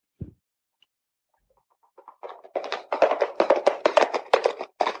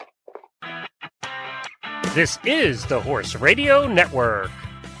This is the Horse Radio Network.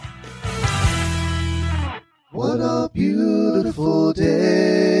 What a beautiful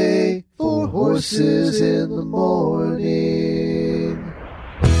day for horses in the morning.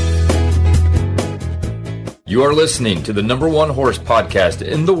 You are listening to the #1 horse podcast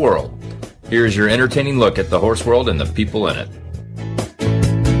in the world. Here's your entertaining look at the horse world and the people in it.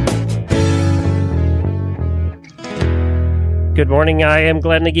 Good morning, I am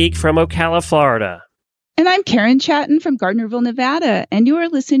Glenn the Geek from Ocala, Florida. And I'm Karen Chatton from Gardnerville, Nevada, and you are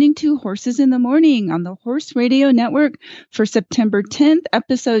listening to Horses in the Morning on the Horse Radio Network for September 10th,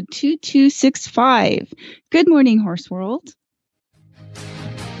 episode 2265. Good morning, Horse World.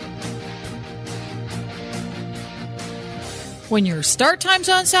 When your start time's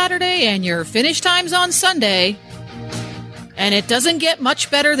on Saturday and your finish time's on Sunday, and it doesn't get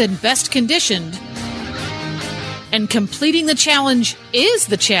much better than best conditioned, and completing the challenge is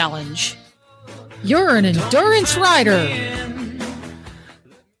the challenge, you're an endurance rider.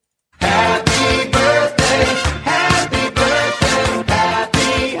 Happy birthday, happy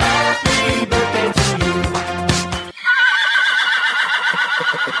birthday, happy birthday to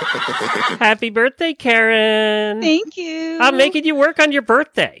you. Happy birthday, Karen. Thank you. I'm making you work on your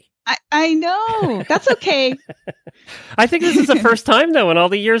birthday. I know. That's okay. I think this is the first time, though, in all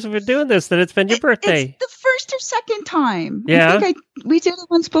the years we've been doing this, that it's been your birthday. It's the first or second time. Yeah. I think we did it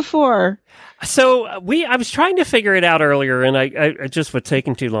once before. So I was trying to figure it out earlier, and I just was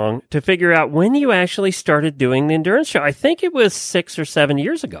taking too long to figure out when you actually started doing the endurance show. I think it was 6 or 7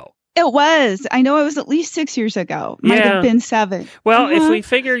 years ago. It was. I know it was at least 6 years ago. Might have been 7. Well, if we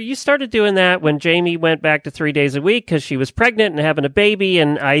figure you started doing that when Jamie went back to 3 days a week because she was pregnant and having a baby,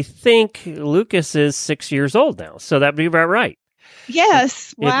 and I think Lucas is 6 years old now, so that'd be about right.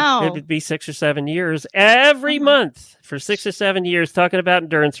 Yes. Wow. It would be 6 or 7 years every month for 6 or 7 years talking about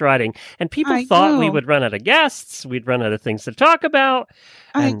endurance riding. And people thought we would run out of guests. We'd run out of things to talk about.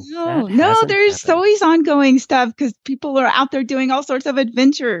 I know. No, there's always ongoing stuff because people are out there doing all sorts of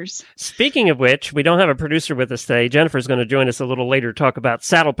adventures. Speaking of which, we don't have a producer with us today. Jennifer's going to join us a little later to talk about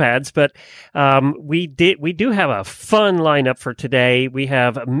saddle pads, but we do have a fun lineup for today. We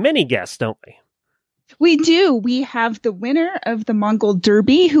have many guests, don't we? We do. We have the winner of the Mongol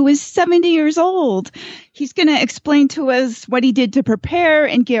Derby, who is 70 years old. He's going to explain to us what he did to prepare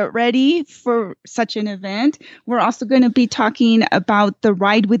and get ready for such an event. We're also going to be talking about the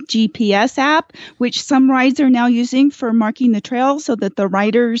Ride with GPS app, which some rides are now using for marking the trail so that the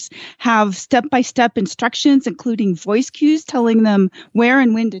riders have step-by-step instructions, including voice cues telling them where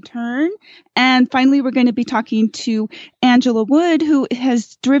and when to turn. And finally, we're going to be talking to Angela Wood, who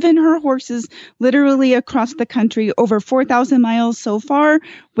has driven her horses literally across the country, over 4,000 miles so far,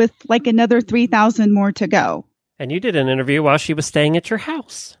 with like another 3,000 more to go. And you did an interview while she was staying at your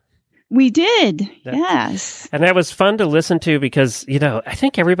house. We did, yes. And that was fun to listen to because, I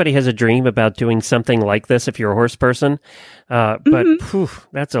think everybody has a dream about doing something like this if you're a horse person. But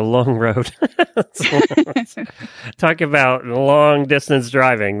that's a long road. Talk about long-distance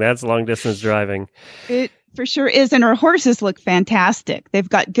driving. That's long-distance driving. It for sure is. And our horses look fantastic. They've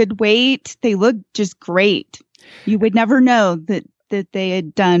got good weight. They look just great. You would never know that they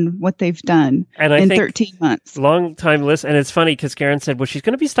had done what they've done in 13 months. Long time list. And it's funny because Karen said, well, she's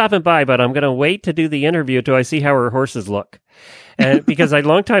going to be stopping by, but I'm going to wait to do the interview until I see how her horses look. And because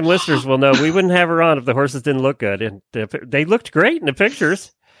long-time listeners will know we wouldn't have her on if the horses didn't look good. And they looked great in the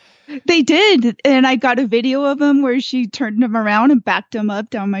pictures. They did. And I got a video of them where she turned them around and backed them up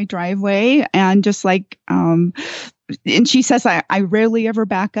down my driveway. And just like, and she says, I rarely ever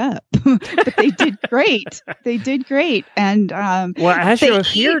back up, but they did great. They did great. And, well, as you'll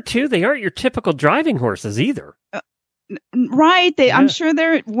hear too, they aren't your typical driving horses either. Right. I'm sure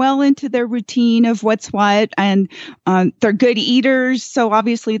they're well into their routine of what's what, and they're good eaters. So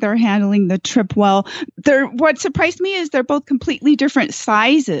obviously they're handling the trip well. What surprised me is they're both completely different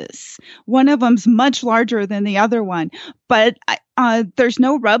sizes. One of them's much larger than the other one, but there's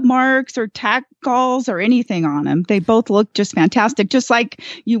no rub marks or tack galls or anything on them. They both look just fantastic, just like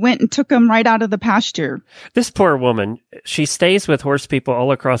you went and took them right out of the pasture. This poor woman, she stays with horse people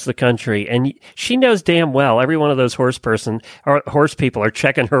all across the country, and she knows damn well every one of those horse people are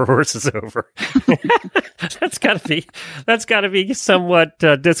checking her horses over. That's got to be somewhat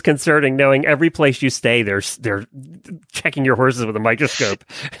disconcerting, knowing every place you stay, they're checking your horses with a microscope.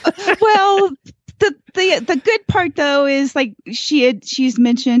 Well, the good part though is like she's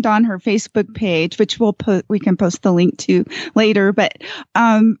mentioned on her Facebook page, which we can post the link to later, but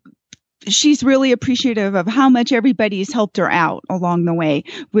she's really appreciative of how much everybody's helped her out along the way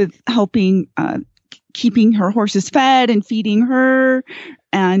with helping keeping her horses fed and feeding her.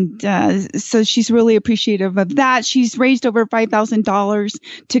 And so she's really appreciative of that. She's raised over $5,000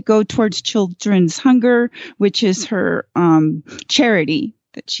 to go towards Children's Hunger, which is her charity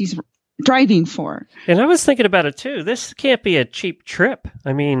that she's driving for. And I was thinking about it too. This can't be a cheap trip.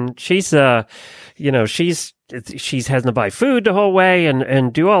 I mean, she's having to buy food the whole way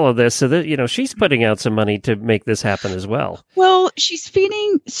and do all of this. So that, she's putting out some money to make this happen as well. Well, she's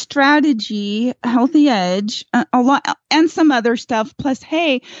feeding Strategy, Healthy Edge, a lot, and some other stuff, plus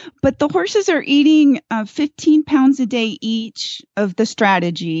hay. But the horses are eating 15 pounds a day each of the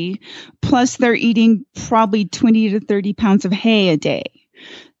Strategy, plus they're eating probably 20 to 30 pounds of hay a day.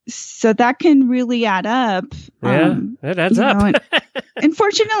 So that can really add up. Yeah, that adds up.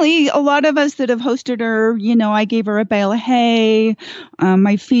 Unfortunately, a lot of us that have hosted her, I gave her a bale of hay.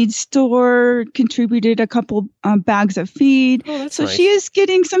 My feed store contributed a couple bags of feed. Oh, that's so nice. She is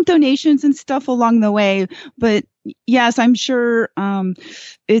getting some donations and stuff along the way. But yes, I'm sure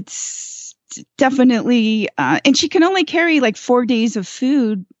it's definitely, and she can only carry like 4 days of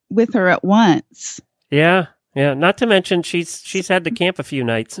food with her at once. Yeah. Yeah, not to mention she's had to camp a few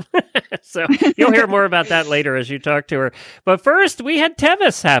nights. So you'll hear more about that later as you talk to her. But first, we had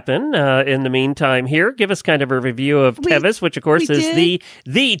Tevis happen in the meantime here. Give us kind of a review of Tevis, which of course is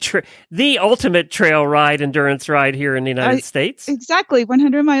the ultimate trail ride, endurance ride here in the United States. Exactly,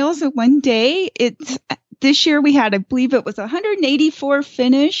 100 miles in one day. This year we had, I believe it was 184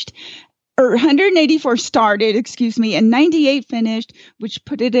 finished. Or 184 started, and 98 finished, which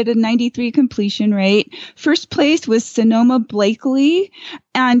put it at a 93 completion rate. First place was Sonoma Blakely,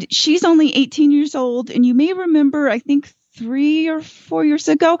 and she's only 18 years old. And you may remember, I think 3 or 4 years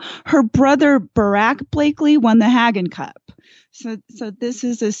ago, her brother Barack Blakely won the Hagen Cup. So this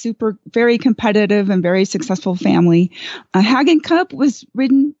is a very competitive and very successful family. Hagen Cup was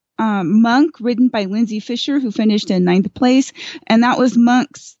ridden by Lindsay Fisher, who finished in 9th place, and that was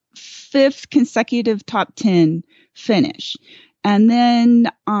Monk's 5th consecutive top 10 finish. And then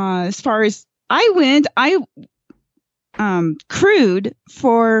as far as I went, I crewed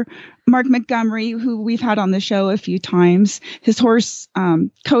for Mark Montgomery, who we've had on the show a few times. His horse,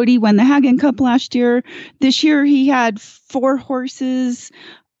 Cody, won the Hagen Cup last year. This year he had 4 horses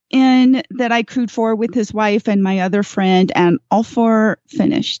in that I crewed for with his wife and my other friend, and all 4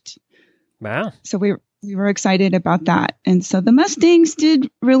 finished. Wow. So we were excited about that. And so the Mustangs did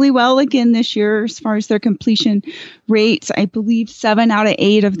really well again this year as far as their completion rates. I believe 7 out of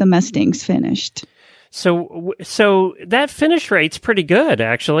 8 of the Mustangs finished. So that finish rate's pretty good,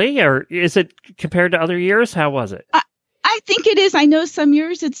 actually. Or is it compared to other years? How was it? I think it is. I know some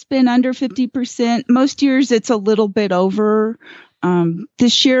years it's been under 50%. Most years it's a little bit over.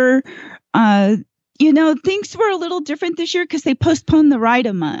 This year, things were a little different this year because they postponed the ride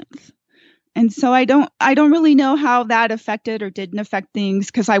a month. And so I don't really know how that affected or didn't affect things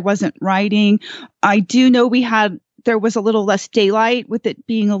because I wasn't riding. I do know there was a little less daylight with it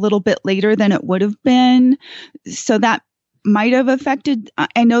being a little bit later than it would have been. So that might have affected.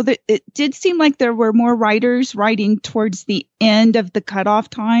 I know that it did seem like there were more riders riding towards the end of the cutoff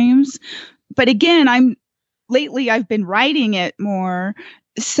times. But again, lately I've been riding it more.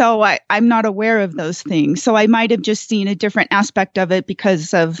 So I'm not aware of those things. So I might have just seen a different aspect of it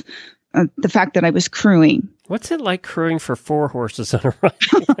because of the fact that I was crewing. What's it like crewing for 4 horses on a ride?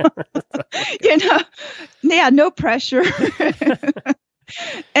 No pressure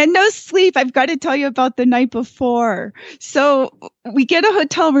and no sleep. I've got to tell you about the night before. So we get a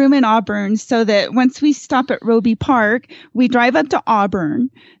hotel room in Auburn so that once we stop at Roby Park, we drive up to Auburn.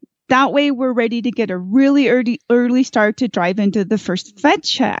 That way we're ready to get a really early start to drive into the first vet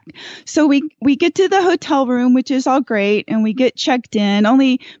check. So we get to the hotel room, which is all great, and we get checked in.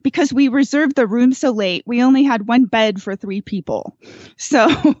 Only because we reserved the room so late, we only had 1 bed for 3 people.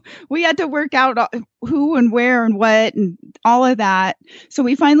 So we had to work out who and where and what and all of that. So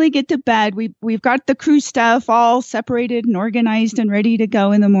we finally get to bed. We've got the crew stuff all separated and organized and ready to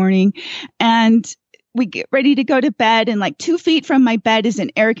go in the morning. And we get ready to go to bed, and like 2 feet from my bed is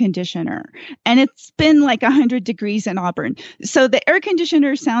an air conditioner, and it's been like 100 degrees in Auburn. So the air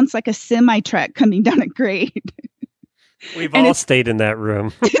conditioner sounds like a semi truck coming down a grade. We've all stayed in that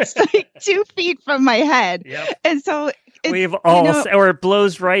room. It's like 2 feet from my head. Yep. And so we've all, or it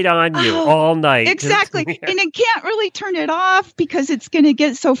blows right on you all night. Exactly. Yeah. And it can't really turn it off because it's going to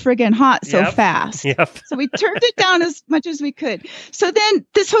get so friggin' hot so fast. Yep. So we turned it down as much as we could. So then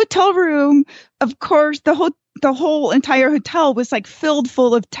this hotel room, of course, the whole the whole entire hotel was like filled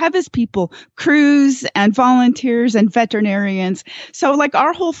full of Tevis people, crews and volunteers and veterinarians. So like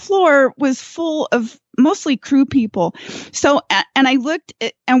our whole floor was full of mostly crew people. So, and I looked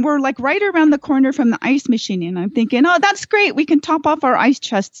and we're like right around the corner from the ice machine. And I'm thinking, oh, that's great. We can top off our ice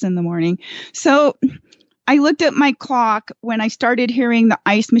chests in the morning. So I looked at my clock when I started hearing the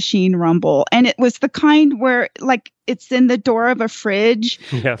ice machine rumble. And it was the kind where like it's in the door of a fridge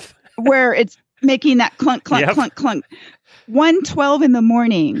where it's making that clunk, clunk, clunk, clunk. 1:12 in the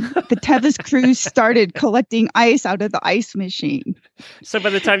morning, the Tevis crews started collecting ice out of the ice machine. So by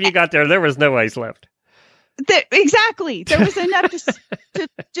the time you got there was no ice left. Exactly. There was enough to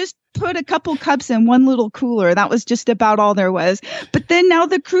just put a couple cups in one little cooler. That was just about all there was. But then now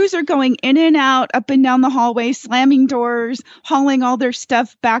the crews are going in and out, up and down the hallway, slamming doors, hauling all their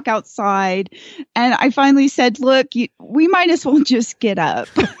stuff back outside. And I finally said, look, we might as well just get up.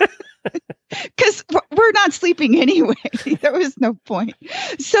 Because we're not sleeping anyway. There was no point.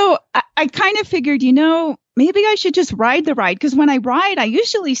 So I kind of figured, maybe I should just ride the ride. Because when I ride, I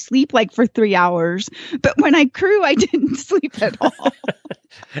usually sleep like for 3 hours. But when I crew, I didn't sleep at all.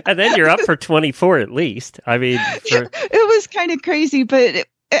 And then you're up for 24 at least. I mean, it was kind of crazy, but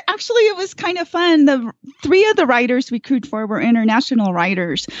actually, it was kind of fun. The 3 of the riders we crewed for were international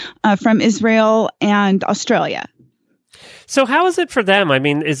riders from Israel and Australia. So how is it for them? I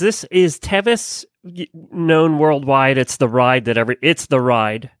mean, is Tevis known worldwide? It's the ride it's the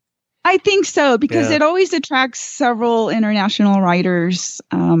ride. I think so, because it always attracts several international riders.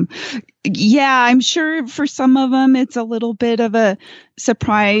 I'm sure for some of them, it's a little bit of a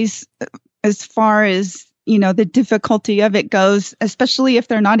surprise as far as, the difficulty of it goes, especially if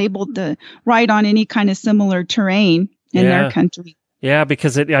they're not able to ride on any kind of similar terrain in their country. Yeah,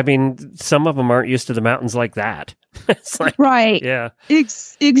 because some of them aren't used to the mountains like that. It's like, right. Yeah.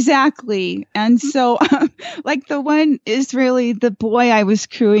 Exactly. And so, like the one Israeli, the boy I was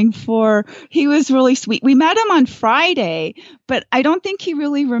crewing for, he was really sweet. We met him on Friday, but I don't think he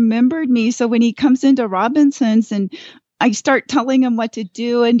really remembered me. So when he comes into Robinson's and I start telling him what to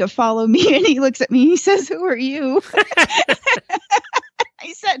do and to follow me, and he looks at me, he says, "Who are you?"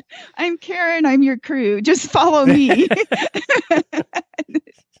 I said, "I'm Karen. I'm your crew. Just follow me."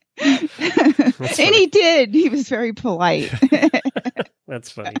 And he did. He was very polite. That's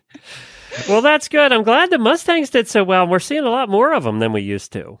funny. Well, that's good. I'm glad the Mustangs did so well. We're seeing a lot more of them than we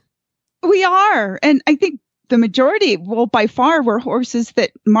used to. We are. And I think the majority, by far, were horses that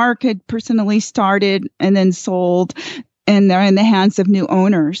Mark had personally started and then sold. And they're in the hands of new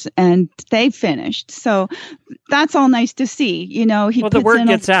owners, and they finished. So that's all nice to see. The word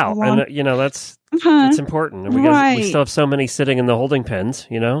gets out, and that's it's important. And we still have so many sitting in the holding pens.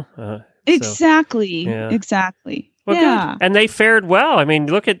 Exactly. So, exactly. Well, good. And they fared well. I mean,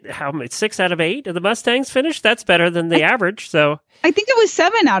 look at how 6 out of 8 of the Mustangs finished. That's better than the average. So I think it was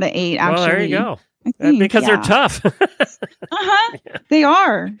 7 out of 8. Actually, well, there you go. Because they're tough. They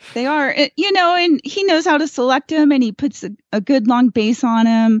are. And he knows how to toselect them, and he puts a good long base on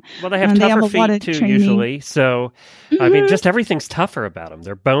them. Well, they have tougher feet too, usually. So, just everything's tougher about them.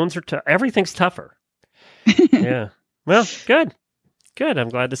 Their bones are tough. Everything's tougher. Yeah. Well, good. I'm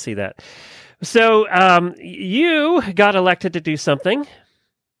glad to see that. So, you got elected to do something.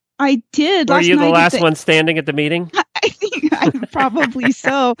 I did. Were you the last one standing at the meeting? I think probably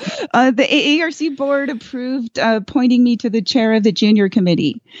so. The AARC board approved appointing me to the chair of the junior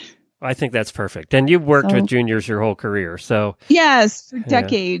committee. I think that's perfect. And you've worked with juniors your whole career, so yes, for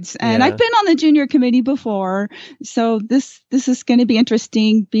decades. And I've been on the junior committee before, so this is going to be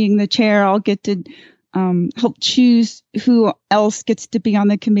interesting. Being the chair, I'll get to help choose who else gets to be on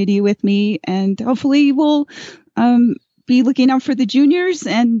the committee with me, and hopefully we'll be looking out for the juniors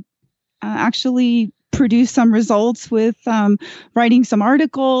and actually produce some results with writing some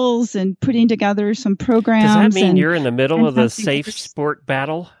articles and putting together some programs. Does that mean you're in the middle of the safe sport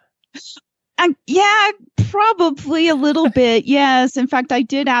battle? Yeah, probably a little bit. Yes. In fact, I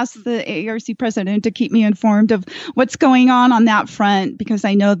did ask the AARC president to keep me informed of what's going on that front, because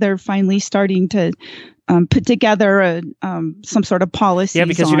I know they're finally starting to put together some sort of policy. Yeah,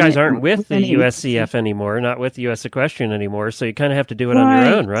 because you guys aren't with the USCF anymore, not with US Equestrian anymore, so you kind of have to do it on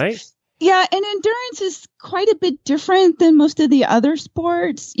your own, right? Yeah, and endurance is quite a bit different than most of the other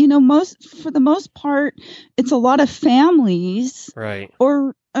sports. For the most part, it's a lot of families. Right.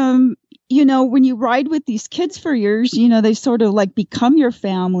 Or, when you ride with these kids for years, they sort of like become your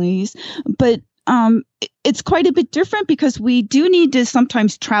families. But it's quite a bit different because we do need to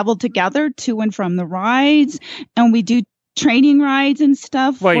sometimes travel together to and from the rides. And we do training rides and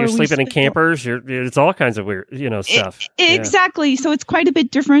stuff. Well, you're where we sleeping in split- campers. It's all kinds of weird, stuff. Exactly. So it's quite a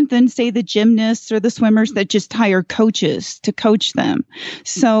bit different than, say, the gymnasts or the swimmers that just hire coaches to coach them.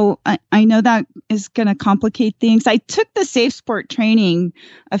 So I know that is going to complicate things. I took the Safe Sport training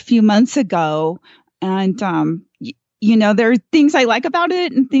a few months ago, and there are things I like about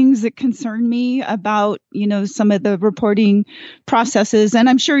it and things that concern me about, some of the reporting processes. And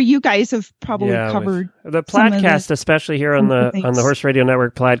I'm sure you guys have probably covered the podcast, especially here on the Horse Radio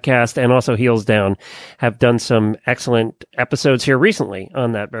Network podcast, and also Heels Down, have done some excellent episodes here recently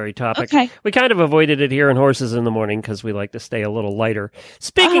on that very topic. Okay. We kind of avoided it here in Horses in the Morning because we like to stay a little lighter.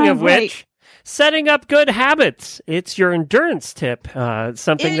 Speaking of which, setting up good habits. It's your endurance tip.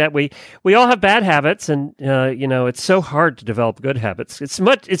 Something that we all have bad habits, and it's so hard to develop good habits.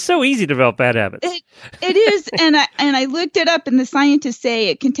 It's so easy to develop bad habits. It is, and I looked it up, and the scientists say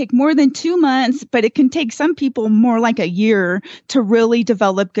it can take more than 2 months, but it can take some people more like a year to really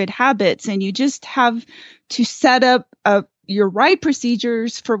develop good habits. And you just have to set up your right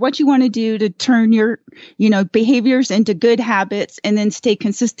procedures for what you want to do to turn your, behaviors into good habits, and then stay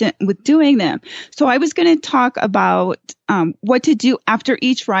consistent with doing them. So I was going to talk about what to do after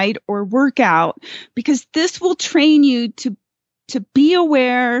each ride or workout, because this will train you to be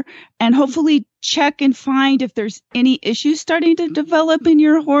aware and hopefully check and find if there's any issues starting to develop in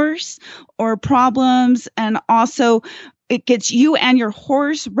your horse or problems. And also, it gets you and your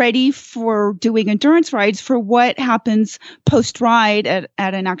horse ready for doing endurance rides for what happens post-ride at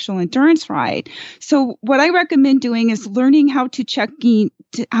an actual endurance ride. So what I recommend doing is learning how to check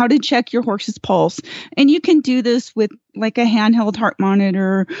your horse's pulse. And you can do this with like a handheld heart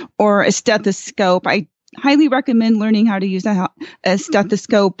monitor or a stethoscope. I highly recommend learning how to use a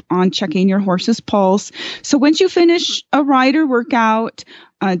stethoscope on checking your horse's pulse. So once you finish a ride or workout,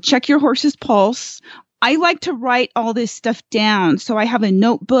 check your horse's pulse. I like to write all this stuff down. So I have a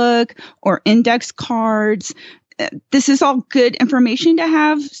notebook or index cards. This is all good information to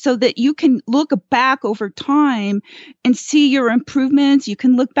have so that you can look back over time and see your improvements. You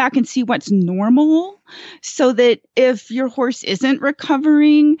can look back and see what's normal, so that if your horse isn't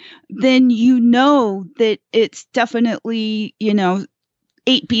recovering, then you know that it's definitely,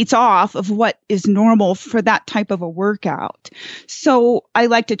 8 beats off of what is normal for that type of a workout. So I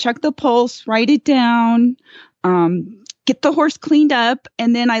like to check the pulse, write it down, get the horse cleaned up.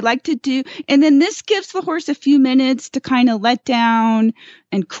 And then and then this gives the horse a few minutes to kind of let down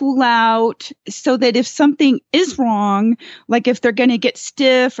and cool out, so that if something is wrong, like if they're going to get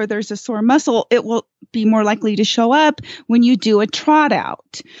stiff or there's a sore muscle, it will be more likely to show up when you do a trot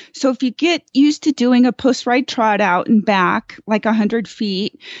out. So if you get used to doing a post-ride trot out and back, like 100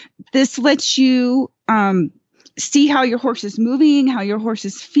 feet, this lets you see how your horse is moving, how your horse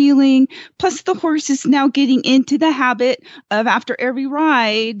is feeling. Plus, the horse is now getting into the habit of, after every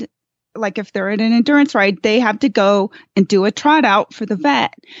ride, like if they're at an endurance ride, they have to go and do a trot out for the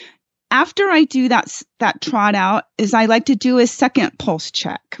vet. After I do that trot out, I like to do a second pulse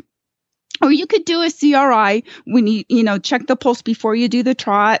check. Or you could do a CRI when you check the pulse before you do the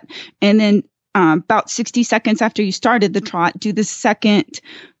trot, and then about 60 seconds after you started the trot, do the second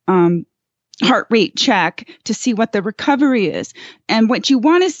heart rate check to see what the recovery is. And what you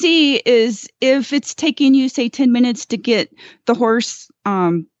want to see is if it's taking you, say, 10 minutes to get the horse,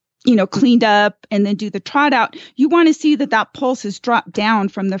 cleaned up and then do the trot out, you want to see that pulse has dropped down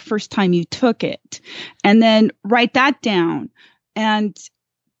from the first time you took it. And then write that down. And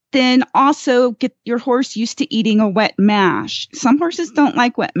then also get your horse used to eating a wet mash. Some horses don't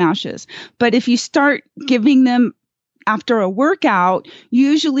like wet mashes, but if you start giving them after a workout,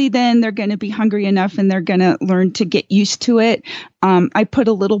 usually then they're going to be hungry enough and they're going to learn to get used to it. I put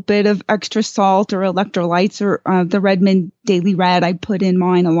a little bit of extra salt or electrolytes, or the Redmond Daily Red. I put in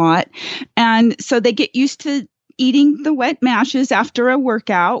mine a lot. And so they get used to eating the wet mashes after a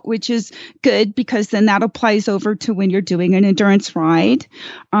workout, which is good because then that applies over to when you're doing an endurance ride.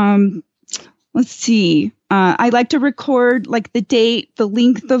 Let's see. I like to record like the date, the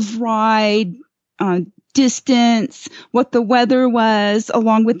length of ride, distance, what the weather was,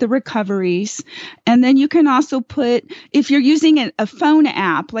 along with the recoveries. And then you can also put, if you're using a phone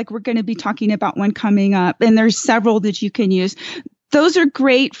app, like we're going to be talking about one coming up, and there's several that you can use. Those are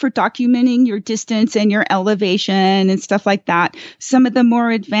great for documenting your distance and your elevation and stuff like that. Some of the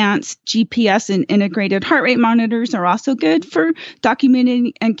more advanced GPS and integrated heart rate monitors are also good for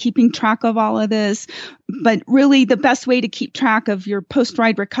documenting and keeping track of all of this. But really, the best way to keep track of your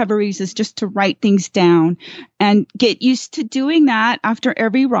post-ride recoveries is just to write things down and get used to doing that after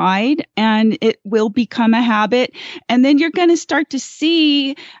every ride, and it will become a habit. And then you're going to start to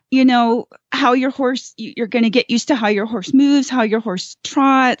see, how your horse, you're going to get used to how your horse moves, how your horse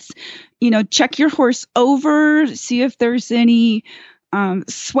trots, check your horse over, see if there's any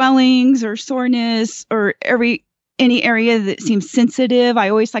swellings or soreness or any area that seems sensitive. I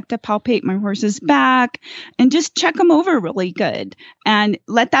always like to palpate my horse's back and just check them over really good and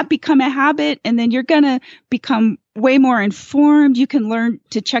let that become a habit. And then you're going to become way more informed. You can learn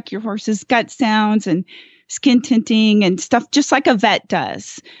to check your horse's gut sounds and skin tinting and stuff just like a vet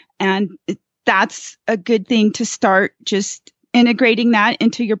does. And that's a good thing to start just integrating that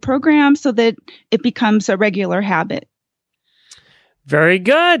into your program so that it becomes a regular habit. Very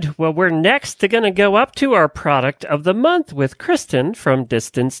good. Well, we're next going to go up to our product of the month with Kristen from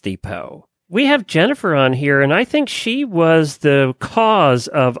Distance Depot. We have Jennifer on here, and I think she was the cause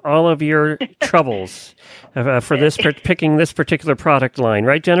of all of your troubles for picking this particular product line.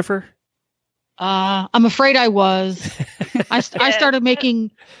 Right, Jennifer? I'm afraid I was. I started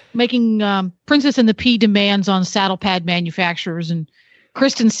making Princess and the Pea demands on saddle pad manufacturers, and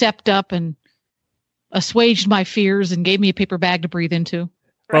Kristen stepped up and assuaged my fears and gave me a paper bag to breathe into.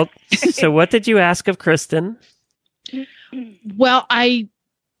 Well, so what did you ask of Kristen? Well, I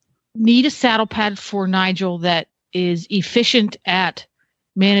need a saddle pad for Nigel that is efficient at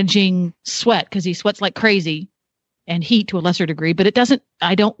managing sweat because he sweats like crazy and heat to a lesser degree, but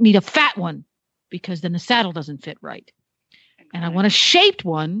I don't need a fat one because then the saddle doesn't fit right. And I want a shaped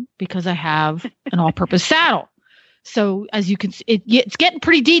one because I have an all-purpose saddle. So as you can see, it's getting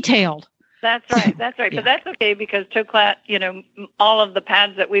pretty detailed. That's right. Yeah. But that's okay because Toklat, all of the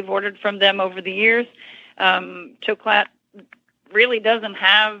pads that we've ordered from them over the years, Toklat really doesn't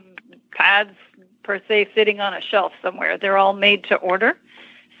have pads per se sitting on a shelf somewhere. They're all made to order.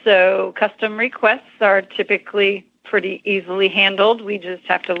 So custom requests are typically pretty easily handled. We just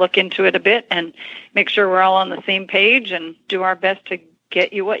have to look into it a bit and make sure we're all on the same page and do our best to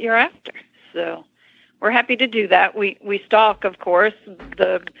get you what you're after. So we're happy to do that. We stock, of course,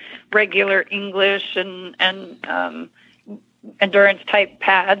 the regular English and endurance type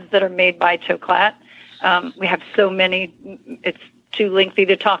pads that are made by Toklat. We have so many, it's too lengthy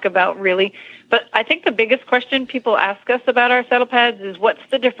to talk about really. But I think the biggest question people ask us about our saddle pads is what's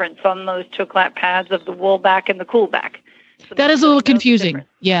the difference on those Toklat pads of the wool back and the cool back? So that is a little confusing.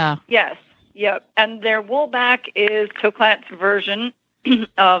 Yeah. Yes. Yep. And their wool back is Toklat's version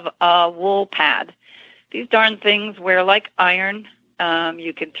of a wool pad. These darn things wear like iron.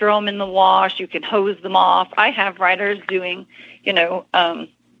 You can throw them in the wash. You can hose them off. I have riders doing,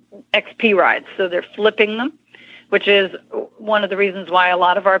 XP rides. So they're flipping them, which is one of the reasons why a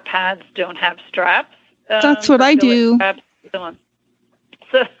lot of our pads don't have straps. That's what I do.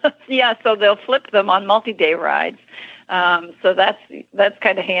 So they'll flip them on multi-day rides. So that's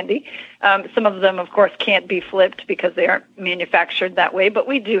kind of handy. Some of them, of course, can't be flipped because they aren't manufactured that way, but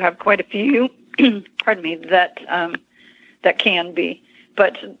we do have quite a few, pardon me, that can be.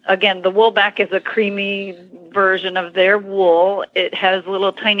 But again, the wool back is a creamy version of their wool. It has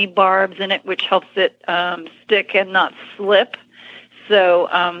little tiny barbs in it, which helps it stick and not slip.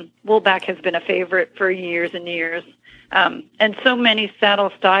 So wool back has been a favorite for years and years. And so many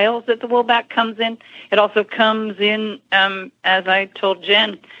saddle styles that the wool back comes in. It also comes in, as I told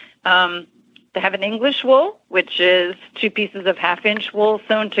Jen, they have an English wool, which is 2 pieces of 1/2-inch wool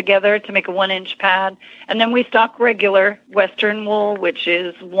sewn together to make a 1-inch pad. And then we stock regular Western wool, which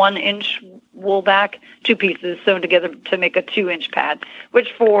is 1-inch wool back, 2 pieces sewn together to make a 2-inch pad,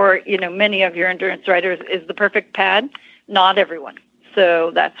 which for, many of your endurance riders is the perfect pad. Not everyone.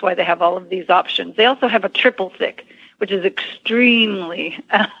 So that's why they have all of these options. They also have a triple thick, which is extremely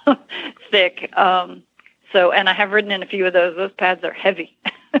thick. And I have ridden in a few of those. Those pads are heavy.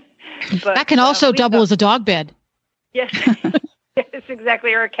 But, that can also double as a dog bed. Yes. Yes,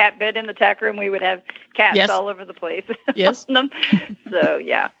 exactly. Or a cat bed in the tack room. We would have cats all over the place. Yes. On them. So,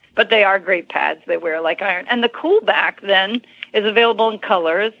 yeah. But they are great pads. They wear like iron. And the cool back, then, is available in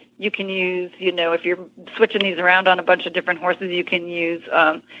colors. You can use, if you're switching these around on a bunch of different horses, you can use,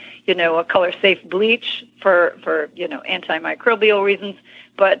 a color-safe bleach for antimicrobial reasons.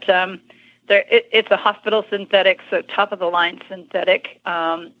 But it's a hospital synthetic, so top-of-the-line synthetic.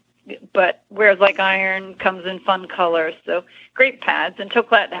 But wears like iron, comes in fun colors. So great pads. And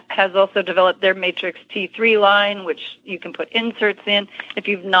Toklat has also developed their Matrix T3 line, which you can put inserts in. If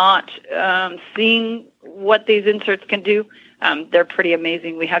you've not seen what these inserts can do, they're pretty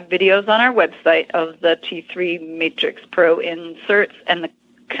amazing. We have videos on our website of the T3 Matrix Pro inserts and the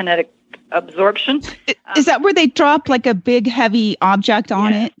kinetic absorption. Is that where they drop like a big heavy object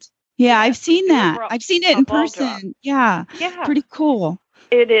on Yeah. it? Yeah, I've seen that. drop- I've seen it a in ball person. drop. Yeah, Yeah. pretty cool.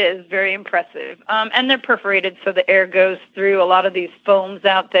 It is very impressive. And they're perforated so the air goes through. A lot of these foams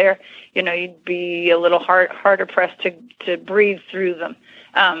out there, you'd be a little harder pressed to breathe through them.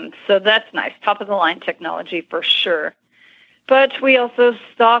 So that's nice. Top of the line technology for sure. But we also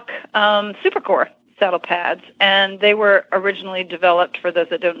stock Supercore saddle pads, and they were originally developed, for those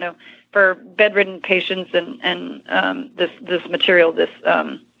that don't know, for bedridden patients, and this material, this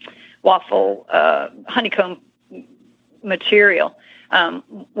waffle honeycomb material,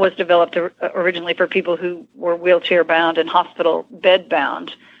 was developed originally for people who were wheelchair bound and hospital bed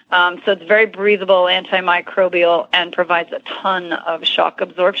bound. So it's very breathable, antimicrobial, and provides a ton of shock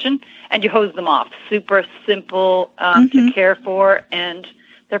absorption. And you hose them off. Super simple to care for, and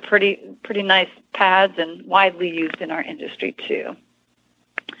they're pretty nice pads and widely used in our industry too.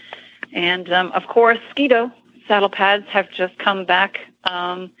 And of course, Skeeto saddle pads have just come back.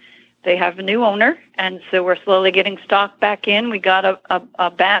 They have a new owner, and so we're slowly getting stock back in. We got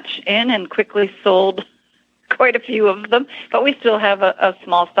a batch in and quickly sold quite a few of them, but we still have a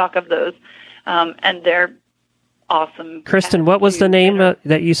small stock of those, and they're awesome. Kristen, what was the name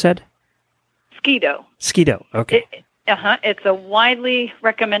that you said? Skeeto. Skeeto, okay. It's a widely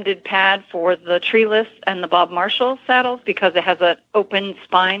recommended pad for the treeless and the Bob Marshall saddles because it has an open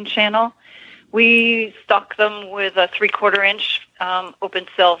spine channel. We stock them with a 3/4 inch open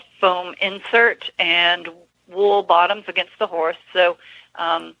cell foam insert and wool bottoms against the horse. So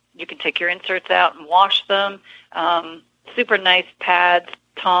you can take your inserts out and wash them. Super nice pads.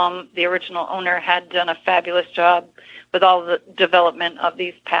 Tom, the original owner, had done a fabulous job with all the development of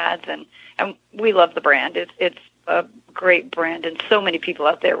these pads, and we love the brand. It's a great brand, and so many people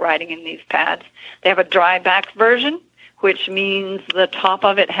out there riding in these pads. They have a dry back version, which means the top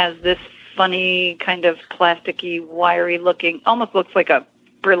of it has this funny kind of plasticky, wiry looking, almost looks like a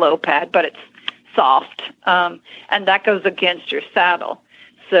Brillo pad, but it's soft, and that goes against your saddle.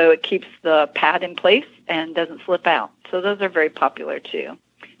 So it keeps the pad in place and doesn't slip out. So those are very popular too.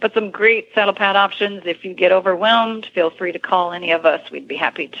 But some great saddle pad options. If you get overwhelmed, feel free to call any of us. We'd be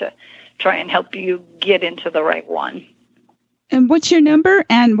happy to try and help you get into the right one. And what's your number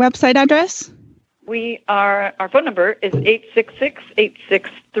and website address? Our phone number is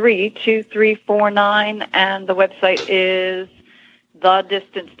 866-863-2349, and the website is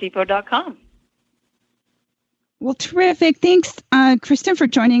thedistancedepot.com. Well, terrific. Thanks, Kristen, for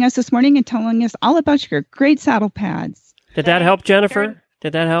joining us this morning and telling us all about your great saddle pads. Did that help, Jennifer?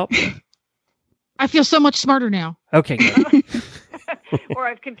 Did that help? I feel so much smarter now. Okay, good. Or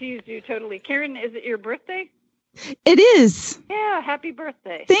I've confused you totally. Karen, is it your birthday? It is. Yeah, happy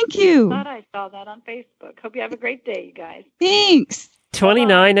birthday. Thank you. I thought I saw that on Facebook. Hope you have a great day, you guys. Thanks.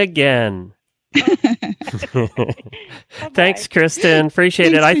 29 again. Thanks, Kristen.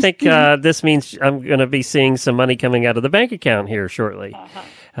 Appreciate it. I think this means I'm going to be seeing some money coming out of the bank account here shortly.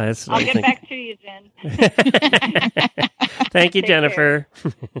 I'll get back to you, Jen. Thank you, Take Jennifer.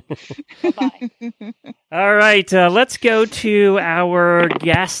 Bye-bye. All right, let's go to our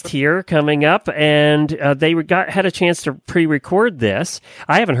guest here coming up, and they had a chance to pre-record this.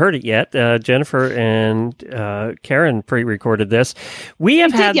 I haven't heard it yet. Jennifer and Karen pre-recorded this. We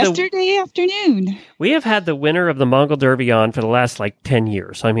had yesterday afternoon. We have had the winner of the Mongol Derby on for the last 10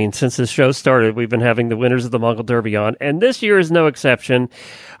 years. I mean, since this show started, we've been having the winners of the Mongol Derby on, and this year is no exception.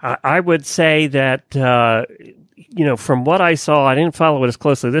 I would say that, from what I saw, I didn't follow it as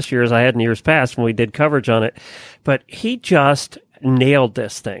closely this year as I had in years past when we did coverage on it, but he just nailed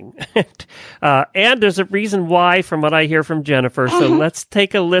this thing. And there's a reason why from what I hear from Jennifer. So let's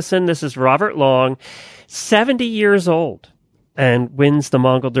take a listen. This is Robert Long, 70 years old, and wins the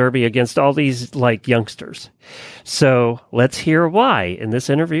Mongol Derby against all these youngsters. So let's hear why in this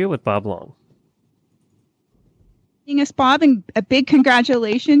interview with Bob Long. Us, Bob, and a big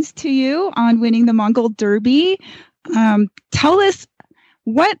congratulations to you on winning the Mongol Derby. Tell us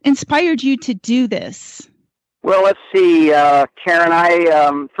what inspired you to do this. Well, let's see,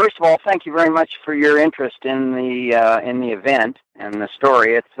 Karen. First of all, thank you very much for your interest in the event and the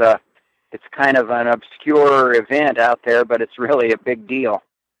story. It's kind of an obscure event out there, but it's really a big deal.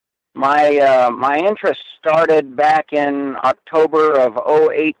 My interest started back in October of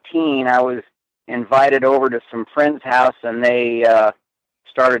 2018. I was invited over to some friends' house, and they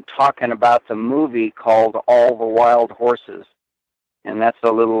started talking about the movie called All the Wild Horses, and that's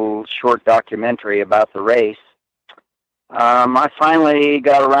a little short documentary about the race. I finally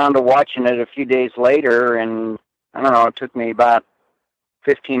got around to watching it a few days later, and I don't know, it took me about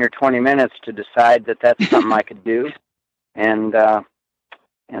 15 or 20 minutes to decide that that's something I could do. And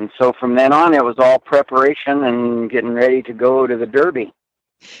And so from then on, it was all preparation and getting ready to go to the Derby.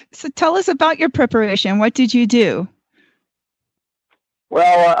 So tell us about your preparation. What did you do?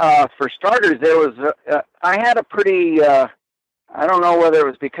 Well, for starters, there was I had a pretty I don't know whether it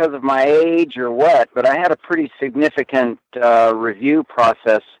was because of my age or what, but I had a pretty significant review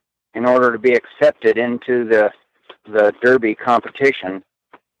process in order to be accepted into the Derby competition.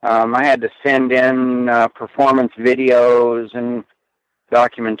 I had to send in performance videos and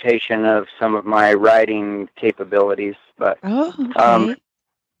documentation of some of my riding capabilities. But after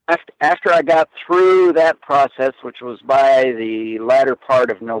I got through that process, which was by the latter part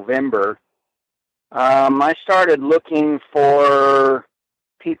of November, I started looking for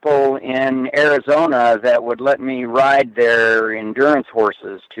people in Arizona that would let me ride their endurance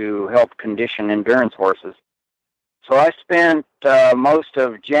horses to help condition endurance horses. So I spent most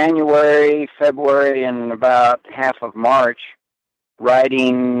of January, February, and about half of March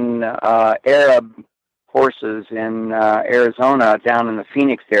riding Arab horses in Arizona, down in the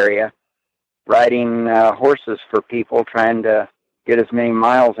Phoenix area, riding horses for people, trying to get as many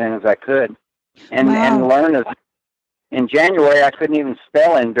miles in as I could. And learn as in January I couldn't even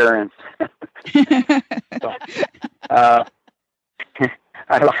spell endurance. So,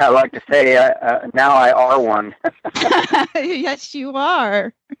 I like to say now I are one. Yes, you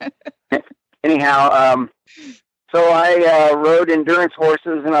are. Anyhow, so I rode endurance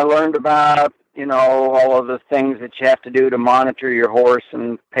horses, and I learned about all of the things that you have to do to monitor your horse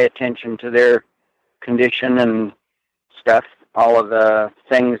and pay attention to their condition and stuff. All of the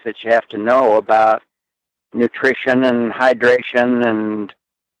things that you have to know about nutrition and hydration and,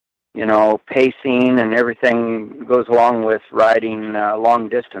 pacing and everything goes along with riding long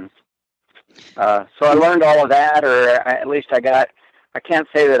distance. So I learned all of that, or at least I can't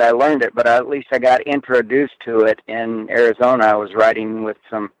say that I learned it, but at least I got introduced to it in Arizona. I was riding with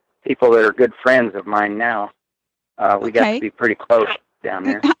some people that are good friends of mine now. We got to be pretty close down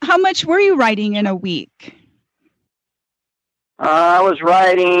there. How much were you riding in a week? I was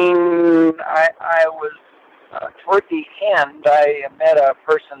riding, I was, toward the end, I met a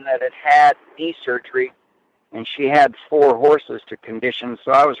person that had knee surgery, and she had 4 horses to condition.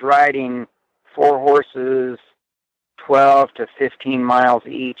 So I was riding 4 horses, 12 to 15 miles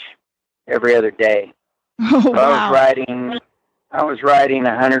each every other day. Oh, so wow. I was riding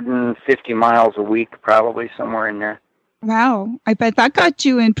 150 miles a week, probably somewhere in there. Wow. I bet that got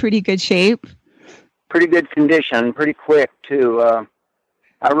you in pretty good shape. Pretty good condition, pretty quick, too.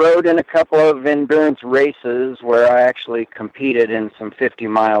 I rode in a couple of endurance races where I actually competed in some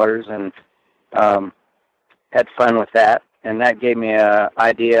 50-milers and had fun with that. And that gave me an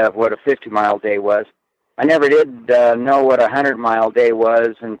idea of what a 50-mile day was. I never did know what a 100-mile day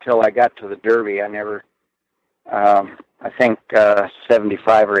was until I got to the Derby. I never, I think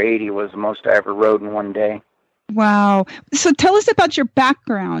 75 or 80 was the most I ever rode in one day. Wow. So tell us about your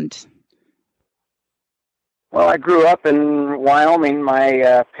background. Well, I grew up in Wyoming.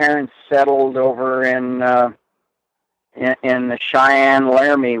 My parents settled over in the Cheyenne,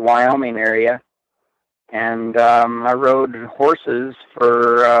 Laramie, Wyoming area, and I rode horses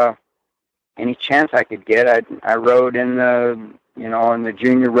for any chance I could get. I rode in the in the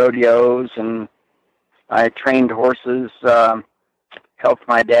junior rodeos, and I trained horses. Helped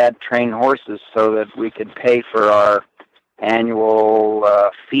my dad train horses so that we could pay for our annual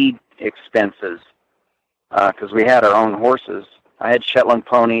feed expenses. Because we had our own horses. I had Shetland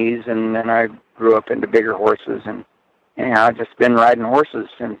ponies, and then I grew up into bigger horses. And anyhow, I've just been riding horses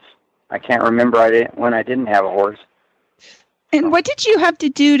since I can't remember when I didn't have a horse. And what did you have to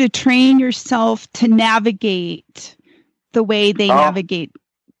do to train yourself to navigate the way they navigate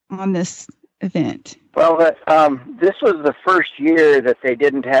on this event? Well, this was the first year that they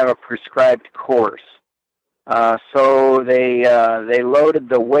didn't have a prescribed course. So they loaded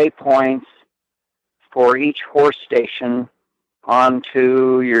the waypoints for each horse station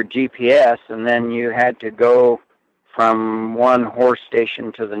onto your GPS, and then you had to go from one horse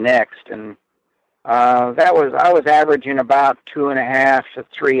station to the next. And I was averaging about 2.5 to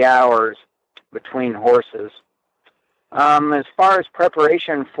 3 hours between horses. As far as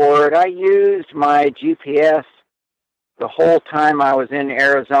preparation for it, I used my GPS the whole time I was in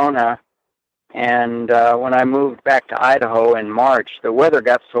Arizona. And when I moved back to Idaho in March, the weather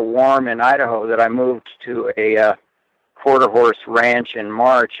got so warm in Idaho that I moved to a quarter-horse ranch in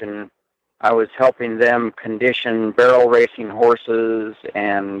March, and I was helping them condition barrel racing horses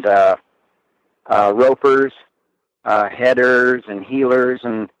and ropers, headers, and heelers,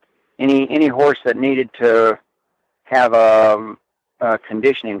 and any horse that needed to have a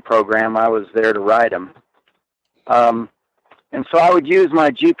conditioning program. I was there to ride them. And so I would use my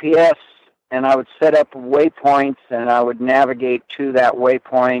GPS, and I would set up waypoints, and I would navigate to that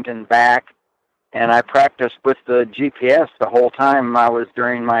waypoint and back. And I practiced with the GPS the whole time I was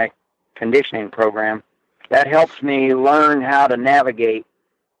during my conditioning program. That helps me learn how to navigate.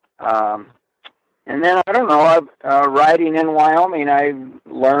 And then, I don't know, riding in Wyoming, I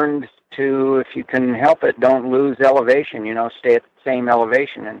learned to, if you can help it, don't lose elevation, stay at the same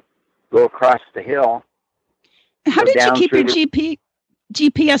elevation and go across the hill. How did you keep your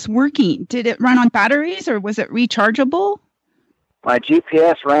GPS working? Did it run on batteries or was it rechargeable? My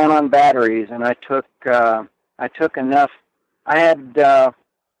GPS ran on batteries, and I took enough. I had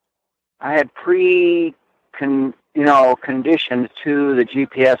conditioned to the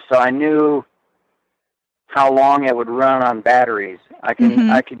GPS, so I knew how long it would run on batteries. I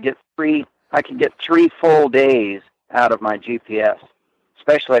could get 3 full days out of my GPS,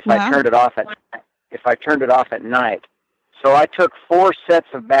 especially if I turned it off at night. So I took 4 sets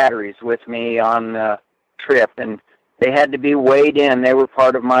of batteries with me on the trip, and they had to be weighed in. They were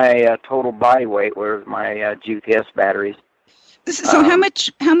part of my total body weight, were my GPS batteries. So how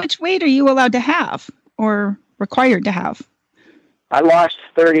much weight are you allowed to have or required to have? I lost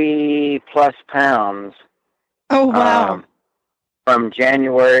 30 plus pounds. Oh, wow. From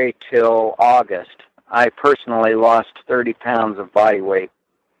January till August. I personally lost 30 pounds of body weight.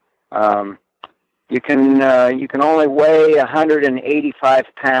 You can only weigh 185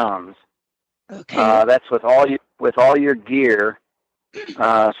 pounds. Okay. That's with all your gear.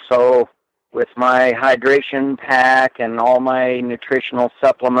 So with my hydration pack and all my nutritional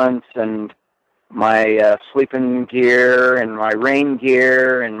supplements and my sleeping gear and my rain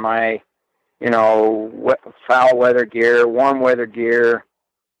gear and my foul weather gear, warm weather gear,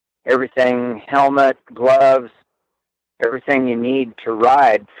 everything, helmet, gloves, everything you need to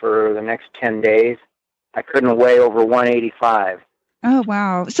ride for the next 10 days. I couldn't weigh over 185. Oh,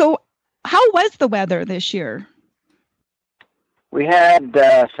 wow. So how was the weather this year? We had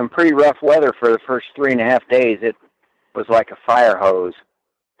some pretty rough weather for the first 3.5 days. It was like a fire hose.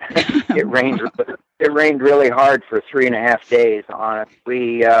 It rained really hard for 3.5 days on it.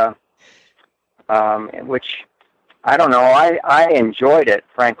 We, which, I don't know, I enjoyed it,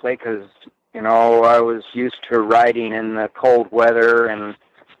 frankly, because, I was used to riding in the cold weather and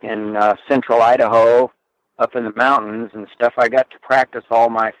in central Idaho, up in the mountains and stuff. I got to practice all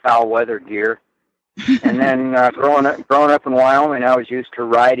my foul weather gear. And then growing up in Wyoming, I was used to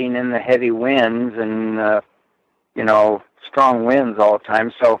riding in the heavy winds and, strong winds all the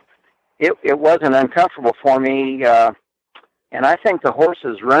time. So it wasn't uncomfortable for me. And I think the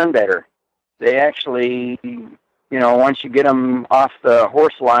horses run better. They actually, once you get them off the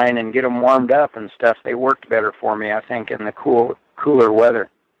horse line and get them warmed up and stuff, they worked better for me, I think, in the cooler weather.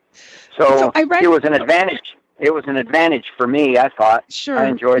 So it was an advantage. It was an advantage for me, I thought. Sure. I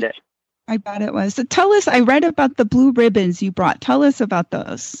enjoyed it. I bet it was. So tell us, I read about the blue ribbons you brought. Tell us about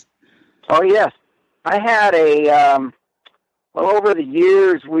those. Oh, yes. I had over the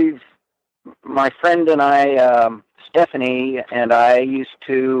years, my friend and I, Stephanie and I used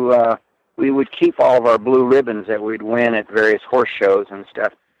to, we would keep all of our blue ribbons that we'd win at various horse shows and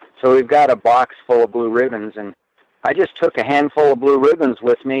stuff. So we've got a box full of blue ribbons, and I just took a handful of blue ribbons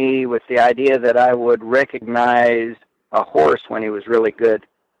with me with the idea that I would recognize a horse when he was really good.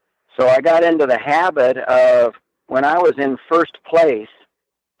 So I got into the habit of, when I was in first place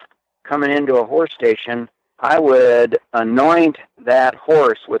coming into a horse station, I would anoint that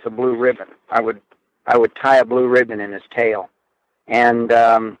horse with a blue ribbon. I would tie a blue ribbon in his tail. And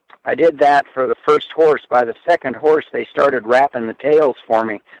I did that for the first horse. By the second horse, they started wrapping the tails for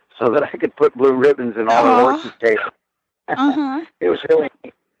me so that I could put blue ribbons in all the horses' tails. Uh-huh. It was really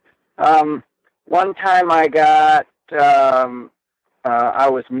neat. One time I got... I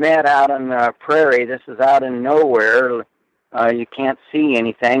was met out on the prairie. This is out in nowhere. You can't see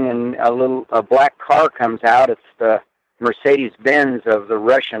anything, and a black car comes out. It's the Mercedes-Benz of the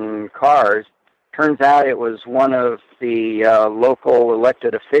Russian cars. Turns out it was one of the local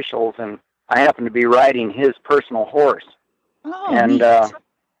elected officials, and I happened to be riding his personal horse. Oh, and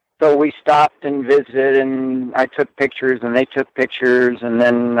so we stopped and visited, and I took pictures, and they took pictures, and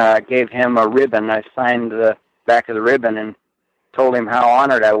then gave him a ribbon. I signed the back of the ribbon and told him how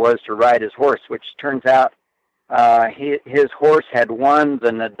honored I was to ride his horse, which turns out his horse had won the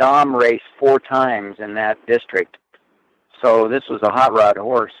Nadam race 4 times in that district. So this was a hot rod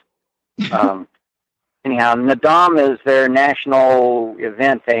horse. Anyhow, Nadam is their national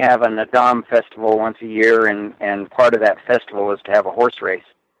event. They have a Nadam festival once a year, and part of that festival is to have a horse race.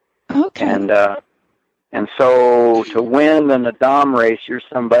 Okay. And so to win the Nadam race, you're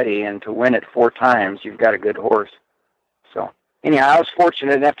somebody, and to win it 4 times, you've got a good horse. So anyhow, I was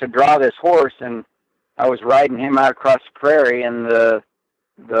fortunate enough to draw this horse, and I was riding him out across the prairie, and the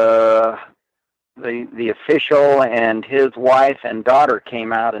official and his wife and daughter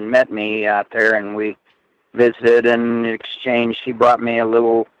came out and met me out there, and we visited and exchanged. He brought me a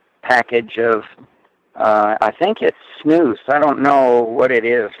little package of, I think it's snus. I don't know what it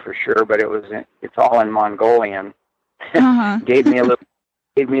is for sure, but it's all in Mongolian. Gave me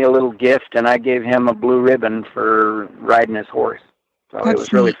a little gift, and I gave him a blue ribbon for riding his horse. So it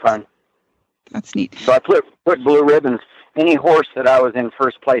was really fun. That's neat. So I put blue ribbons. Any horse that I was in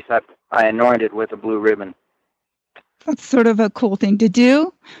first place, I anointed with a blue ribbon. That's sort of a cool thing to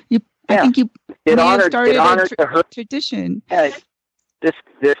do. I think you started a tradition. Yeah,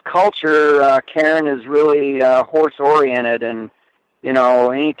 this culture, Karen, is really horse oriented, and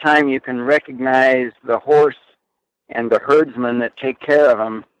anytime you can recognize the horse and the herdsmen that take care of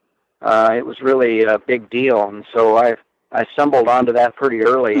them, it was really a big deal. And so I stumbled onto that pretty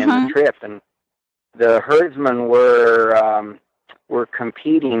early in the trip, and the herdsmen were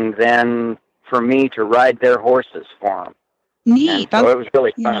competing then for me to ride their horses for them. Neat. So it was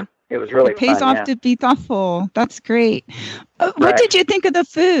really fun. Yeah. It was really fun. It pays off to be thoughtful. That's great. What did you think of the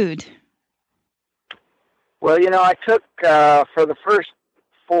food? Well, I took, for the first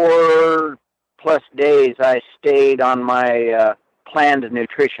 4+ days, I stayed on my planned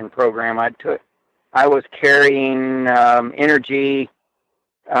nutrition program. I was carrying energy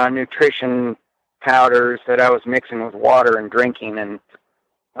nutrition powders that I was mixing with water and drinking, and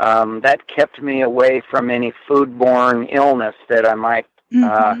that kept me away from any foodborne illness that I might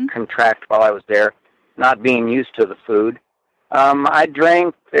contract while I was there, not being used to the food. I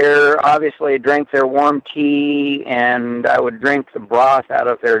drank their warm tea, and I would drink the broth out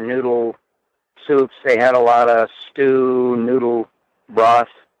of their noodle soups. They had a lot of stew, noodle broth.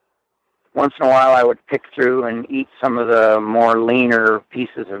 Once in a while I would pick through and eat some of the more leaner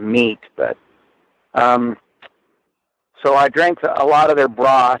pieces of meat, but so I drank a lot of their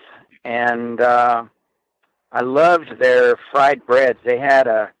broth, and I loved their fried breads. They had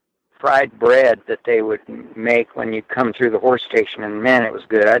a fried bread that they would make when you come through the horse station, and man, it was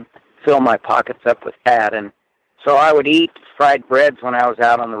good. I'd fill my pockets up with that, and so I would eat fried breads when I was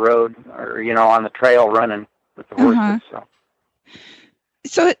out on the road or, on the trail running with the horses.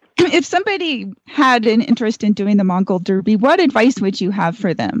 So if somebody had an interest in doing the Mongol Derby, what advice would you have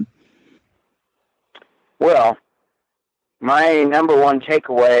for them? Well, my number one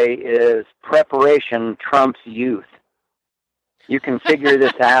takeaway is preparation trumps youth. You can figure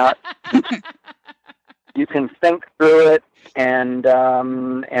this out. You can think through it and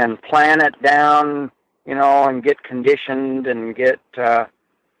plan it down, and get conditioned and get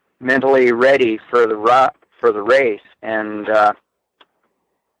mentally ready for the race. And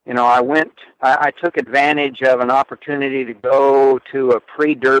I took advantage of an opportunity to go to a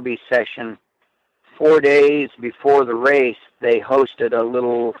pre-Derby session 4 days before the race. They hosted a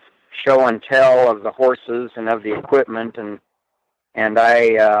little show and tell of the horses and of the equipment, and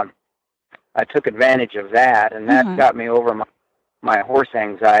I took advantage of that, and that got me over my horse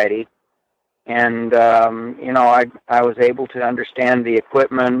anxiety. And I was able to understand the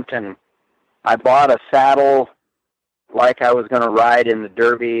equipment, and I bought a saddle like I was going to ride in the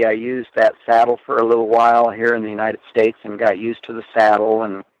Derby. I used that saddle for a little while here in the United States and got used to the saddle.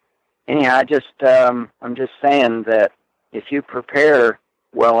 And anyhow, I'm just saying that if you prepare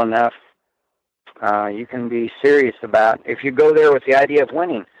well enough, you can be serious about, if you go there with the idea of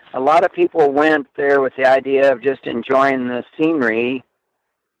winning. A lot of people went there with the idea of just enjoying the scenery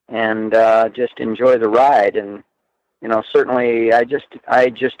and just enjoy the ride. And certainly I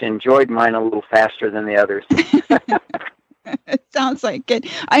just enjoyed mine a little faster than the others. It sounds like it.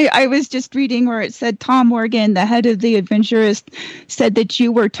 I was just reading where it said Tom Morgan, the head of the Adventurist, said that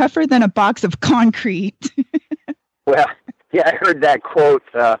you were tougher than a box of concrete. Well, yeah, I heard that quote.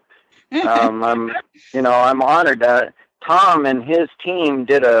 I'm honored. Tom and his team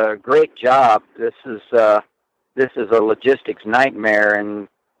did a great job. This is a logistics nightmare,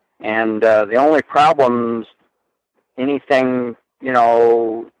 and the only problems, any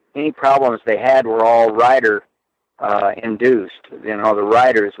problems they had were all rider induced. The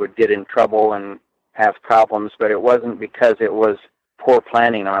riders would get in trouble and have problems, but it wasn't because it was poor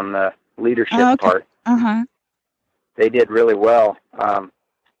planning on the leadership part. They did really well.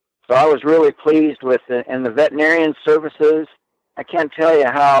 So I was really pleased with it. And the veterinarian services, I can't tell you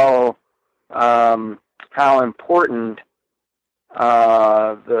how important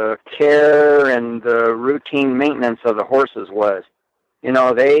the care and the routine maintenance of the horses was.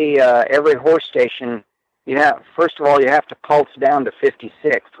 They every horse station, first of all, you have to pulse down to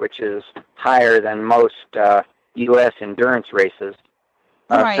 56, which is higher than most U.S. endurance races.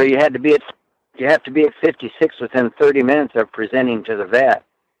 Right. So you have to be at 56 within 30 minutes of presenting to the vet.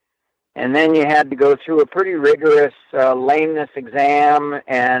 And then you had to go through a pretty rigorous lameness exam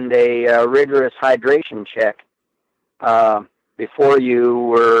and a rigorous hydration check before you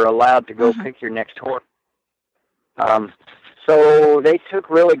were allowed to go pick your next horse. So they took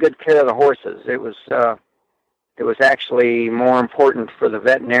really good care of the horses. It was actually more important for the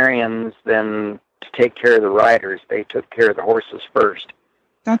veterinarians than to take care of the riders. They took care of the horses first.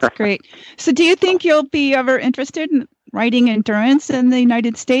 That's great. So do you think you'll be ever interested in riding endurance in the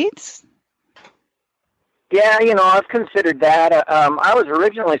United States? Yeah, I've considered that. I was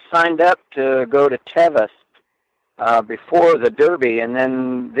originally signed up to go to Tevis before the Derby, and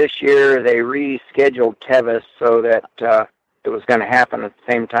then this year they rescheduled Tevis so that it was going to happen at the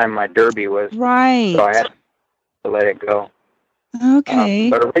same time my Derby was. Right. So I had to let it go. Okay.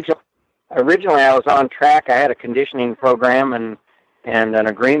 But originally I was on track. I had a conditioning program and an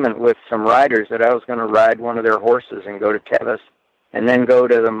agreement with some riders that I was going to ride one of their horses and go to Tevis and then go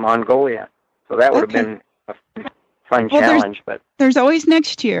to the Mongolia. So that would have been a fun challenge. But there's always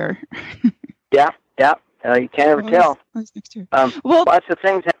next year. Yeah. You can't ever tell. Always next year. Lots of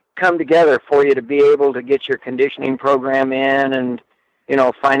things have to come together for you to be able to get your conditioning program in, and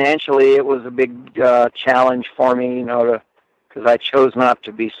financially it was a big challenge for me, because I chose not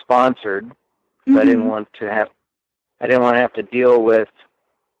to be sponsored. Mm-hmm. I didn't want to have to deal with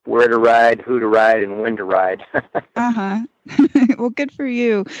where to ride, who to ride, and when to ride. Well, good for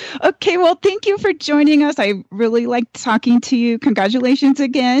you. Okay, well, thank you for joining us. I really liked talking to you. Congratulations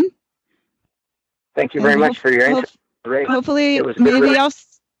again. Thank you very much for your interest. Hopefully, maybe I'll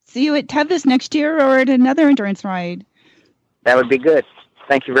see you at Tevis next year or at another endurance ride. That would be good.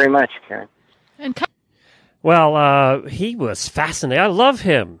 Thank you very much, Karen. Well, he was fascinating. I love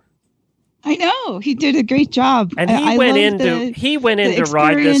him. I know. He did a great job. And he went in to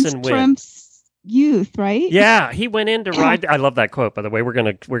ride this and win. Trump's youth, right? Yeah, he went in to ride. I love that quote, by the way. We're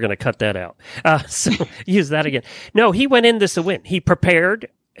gonna cut that out. So use that again. No, he went in this to win. He prepared.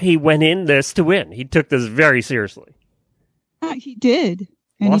 He went in this to win. He took this very seriously. He did.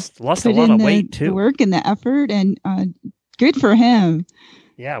 And lost a lot of weight, too. The work and the effort, and good for him.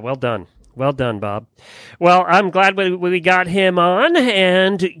 Yeah, well done. Well done, Bob. Well, I'm glad we got him on.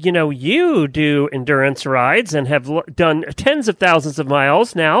 And, you do endurance rides and have done tens of thousands of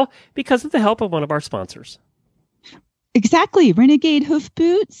miles now because of the help of one of our sponsors. Exactly. Renegade Hoof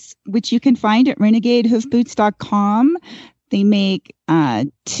Boots, which you can find at renegadehoofboots.com. They make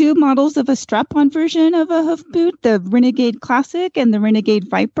 2 models of a strap-on version of a hoof boot, the Renegade Classic and the Renegade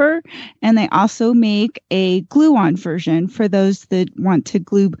Viper. And they also make a glue-on version for those that want to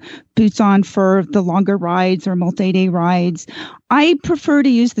glue boots on for the longer rides or multi-day rides. I prefer to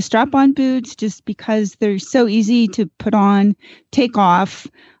use the strap-on boots just because they're so easy to put on, take off.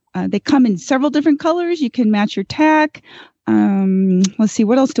 They come in several different colors. You can match your tack. Let's see,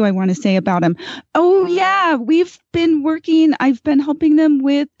 what else do I want to say about them? Oh, yeah, I've been helping them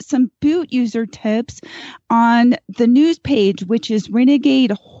with some boot user tips on the news page, which is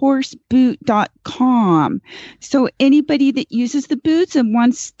renegadehorse.boot.com. So anybody that uses the boots and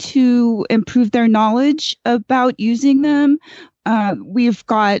wants to improve their knowledge about using them, we've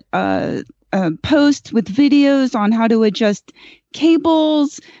got posts with videos on how to adjust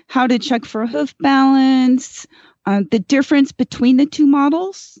cables, how to check for hoof balance, the difference between the 2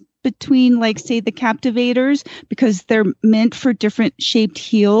 models, between, like, say, the Captivators, because they're meant for different shaped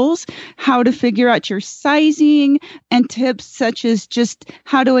heels, how to figure out your sizing, and tips such as just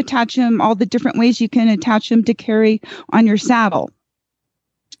how to attach them, all the different ways you can attach them to carry on your saddle.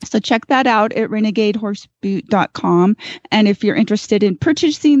 So check that out at renegadehorse.boot.com. And if you're interested in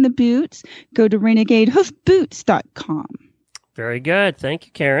purchasing the boots, go to renegadehoofboots.com. Very good. Thank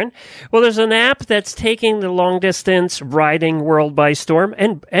you, Karen. Well, there's an app that's taking the long-distance riding world by storm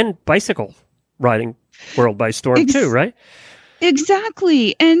and bicycle riding world by storm too, right?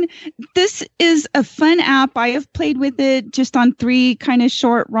 Exactly. And this is a fun app. I have played with it just on 3 kind of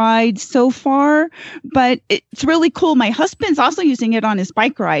short rides so far, but it's really cool. My husband's also using it on his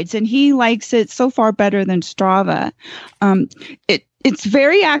bike rides, and he likes it so far better than Strava. It's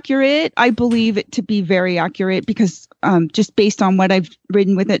very accurate. I believe it to be very accurate because just based on what I've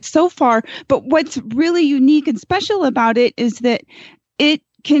ridden with it so far. But what's really unique and special about it is that it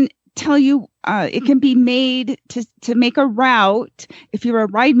can tell you, it can be made to make a route. If you're a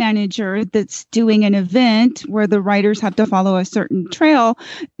ride manager that's doing an event where the riders have to follow a certain trail,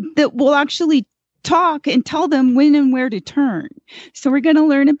 that will actually talk and tell them when and where to turn. So we're going to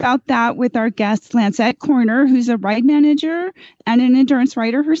learn about that with our guest, Lancette Corner, who's a ride manager and an endurance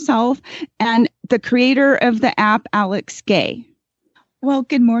rider herself. And the creator of the app, Alex Gay. Well,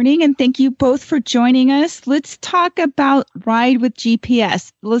 good morning, and thank you both for joining us. Let's talk about Ride with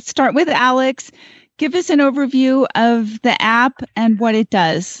GPS. Let's start with Alex. Give us an overview of the app and what it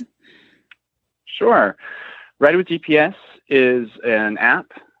does. Sure. Ride with GPS is an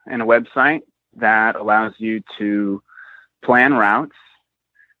app and a website that allows you to plan routes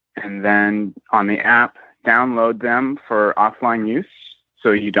and then on the app, download them for offline use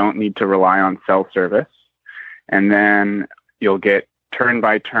so you don't need to rely on cell service. And then you'll get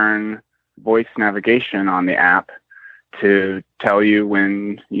turn-by-turn voice navigation on the app to tell you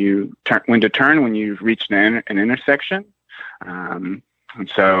when to turn when you've reached an intersection. And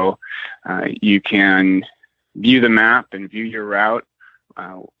so you can view the map and view your route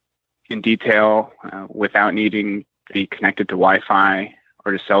in detail without needing to be connected to Wi-Fi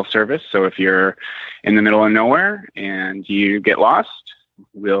or to cell service. So if you're in the middle of nowhere and you get lost,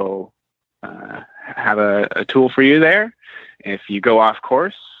 we'll have a tool for you there. If you go off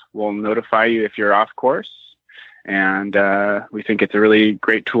course, we'll notify you if you're off course. And we think it's a really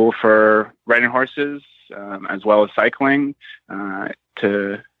great tool for riding horses as well as cycling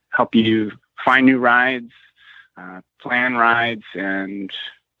to help you find new rides, plan rides, and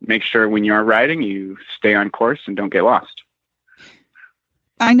make sure when you're riding, you stay on course and don't get lost.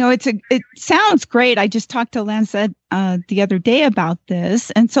 I know it sounds great. I just talked to Lancet the other day about this.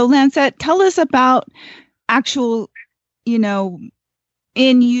 And so Lancet, tell us about actual,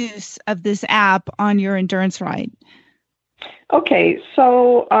 in use of this app on your endurance ride. Okay.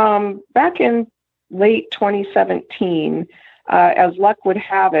 So back in late 2017, as luck would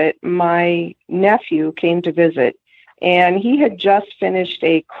have it, my nephew came to visit, and he had just finished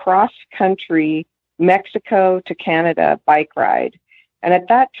a cross-country Mexico to Canada bike ride. And at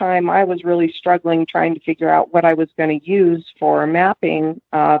that time, I was really struggling trying to figure out what I was going to use for mapping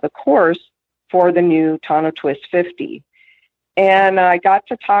the course for the new Tano Twist 50. And I got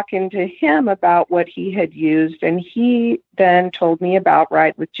to talking to him about what he had used, and he then told me about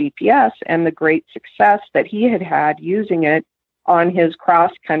Ride with GPS and the great success that he had had using it on his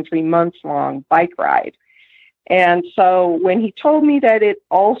cross-country months-long bike ride. And so when he told me that it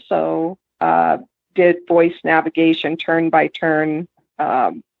also did voice navigation turn-by-turn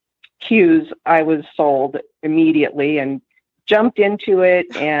cues, I was sold immediately and jumped into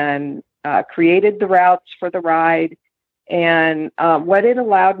it and created the routes for the ride. And what it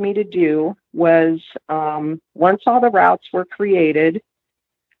allowed me to do was once all the routes were created,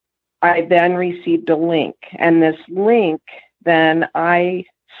 I then received a link. And this link then I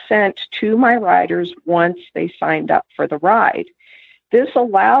sent to my riders once they signed up for the ride. This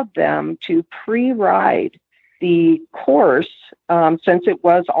allowed them to pre-ride the course since it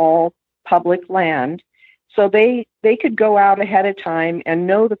was all public land. So they could go out ahead of time and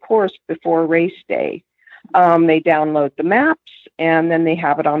know the course before race day. They download the maps and then they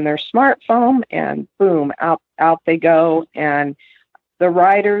have it on their smartphone and boom, out they go. And the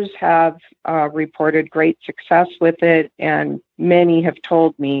riders have reported great success with it, and many have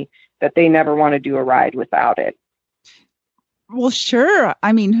told me that they never want to do a ride without it. Well, sure.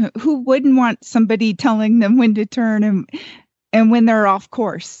 I mean, who wouldn't want somebody telling them when to turn and when they're off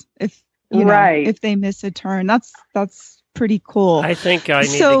course? If if they miss a turn, that's pretty cool. I think I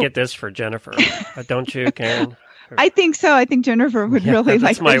need to get this for Jennifer. Don't you, Karen? I think so. I think Jennifer would really like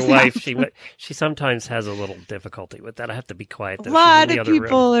this. That's my wife. She sometimes has a little difficulty with that. I have to be quiet. A lot of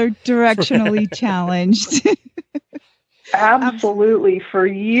people are directionally challenged. Absolutely. For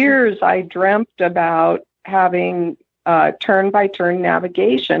years, I dreamt about having turn-by-turn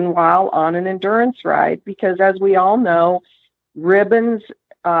navigation while on an endurance ride, because as we all know, ribbons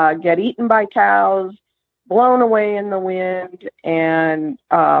get eaten by cows, blown away in the wind, and,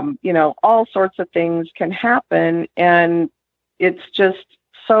 all sorts of things can happen. And it's just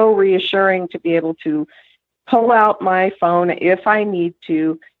so reassuring to be able to pull out my phone if I need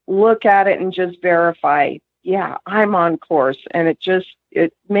to, look at it and just verify, yeah, I'm on course. And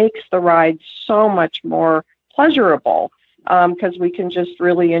it makes the ride so much more pleasurable because we can just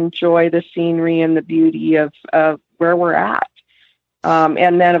really enjoy the scenery and the beauty of where we're at.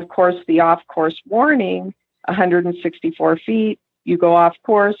 And then, of course, the off-course warning, 164 feet, you go off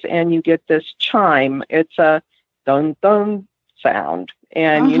course and you get this chime. It's a dun-dun sound.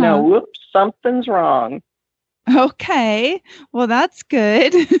 And, whoops, something's wrong. Okay. Well, that's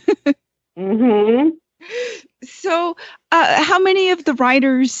good. Mm-hmm. So how many of the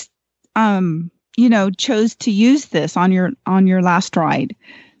riders, chose to use this on your last ride?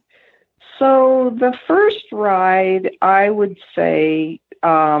 So the first ride, I would say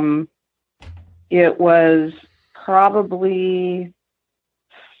it was probably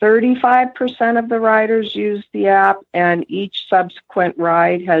 35% of the riders use the app, and each subsequent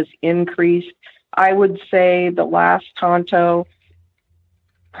ride has increased. I would say the last Tonto,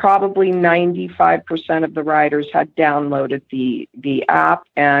 probably 95% of the riders had downloaded the app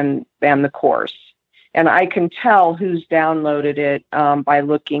and the course. And I can tell who's downloaded it by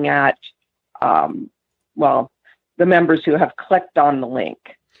looking at, the members who have clicked on the link.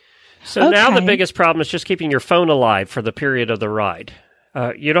 So now the biggest problem is just keeping your phone alive for the period of the ride.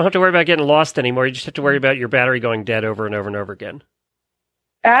 You don't have to worry about getting lost anymore. You just have to worry about your battery going dead over and over and over again.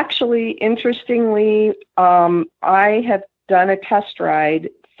 Actually, interestingly, I have done a test ride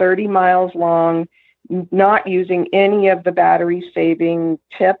 30 miles long, not using any of the battery-saving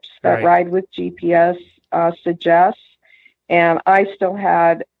tips that Ride with GPS suggests, and I still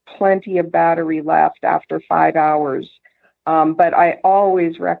had plenty of battery left after 5 hours. But I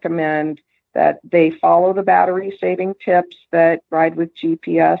always recommend that they follow the battery-saving tips that Ride with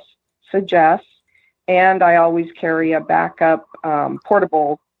GPS suggests, and I always carry a backup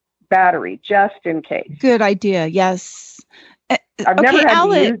portable battery just in case. Good idea, yes. I've never had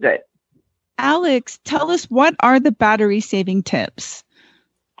to use it. Alex, tell us, what are the battery-saving tips?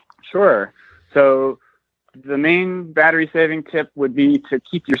 Sure. So the main battery-saving tip would be to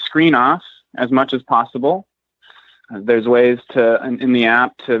keep your screen off as much as possible. There's ways in the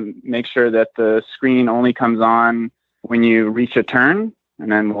app to make sure that the screen only comes on when you reach a turn,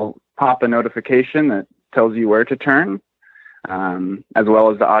 and then we'll pop a notification that tells you where to turn, as well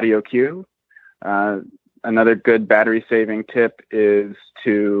as the audio cue. Another good battery-saving tip is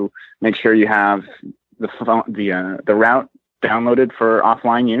to make sure you have the route downloaded for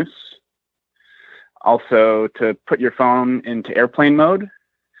offline use. Also, to put your phone into airplane mode,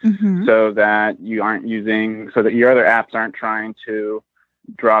 so that your other apps aren't trying to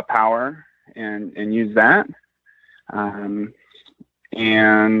draw power and use that. Those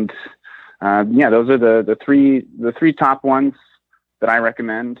are the three top ones that I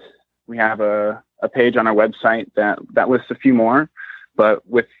recommend. We have a page on our website that lists a few more, but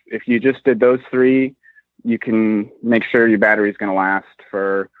if you just did those three, you can make sure your battery is going to last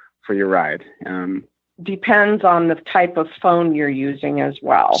for your ride. Depends on the type of phone you're using as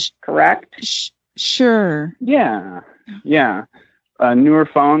well, correct? Sure. Yeah. Newer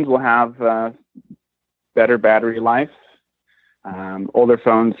phones will have better battery life. Older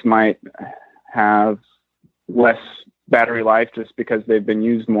phones might have less battery life just because they've been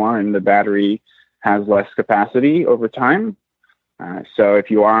used more and the battery has less capacity over time. So if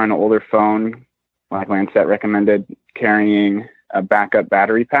you are on an older phone, like Lancet recommended, carrying a backup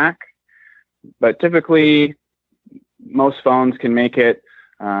battery pack. But typically, most phones can make it,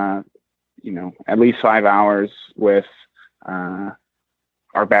 at least 5 hours with our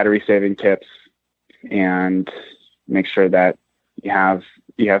battery-saving tips, and make sure that you have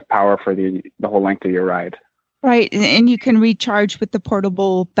power for the whole length of your ride. Right, and you can recharge with the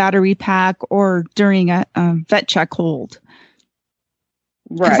portable battery pack or during a vet check hold.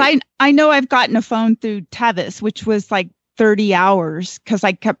 Right. Because I know I've gotten a phone through Tevis, which was like 30 hours because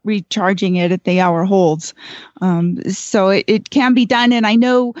I kept recharging it at the hour holds. So it can be done. And I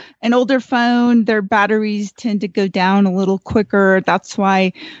know an older phone, their batteries tend to go down a little quicker. That's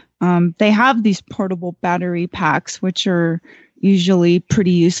why they have these portable battery packs, which are usually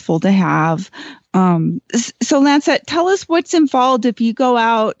pretty useful to have. So Lancet, tell us what's involved if you go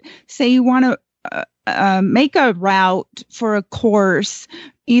out, say you want to make a route for a course,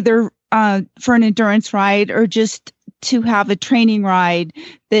 either for an endurance ride or just to have a training ride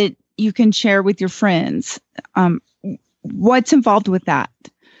that you can share with your friends. What's involved with that?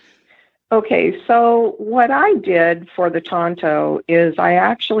 Okay, so what I did for the Tonto is I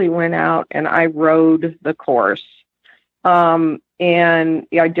actually went out and I rode the course. I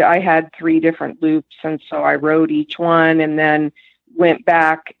had 3 different loops, and so I rode each one and then went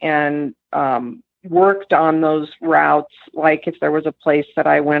back and worked on those routes, like if there was a place that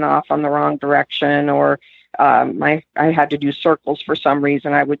I went off on the wrong direction or I had to do circles for some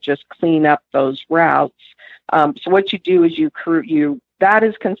reason, I would just clean up those routes. So what you do is that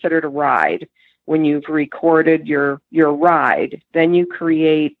is considered a ride. When you've recorded your ride, then you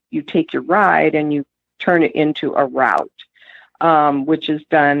take your ride and you turn it into a route, which is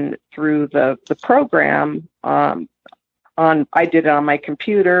done through the program. I did it on my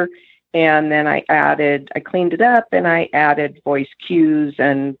computer, and then I cleaned it up and I added voice cues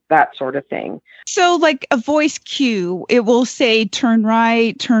and that sort of thing. So like a voice cue, it will say turn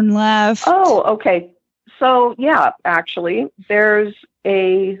right, turn left. Oh, okay. So yeah, actually, there's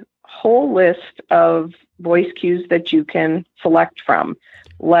a whole list of voice cues that you can select from.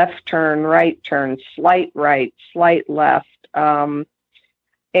 Left turn, right turn, slight right, slight left.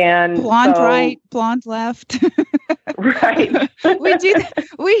 And blonde so, right, blonde left. right. We do that.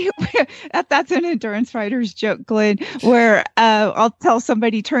 We that's an endurance rider's joke, Glenn, where I'll tell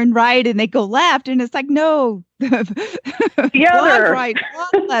somebody turn right and they go left, and it's like, no, The blonde other. right,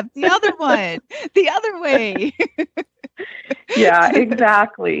 blonde left, the other one, the other way. Yeah,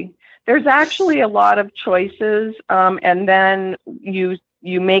 exactly. There's actually a lot of choices, and then you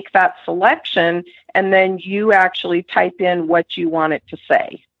make that selection, and then you actually type in what you want it to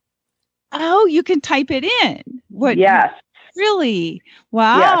say. Oh, you can type it in. What? Yes. Really?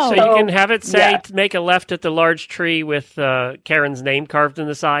 Wow. Yeah, So you can have it say, yes. to make a left at the large tree with Karen's name carved in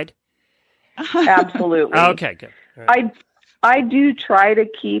the side? Absolutely. Okay, good. All right. I do try to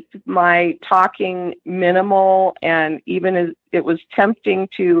keep my talking minimal, and even as it was tempting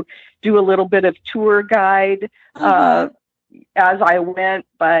to do a little bit of tour guide as I went,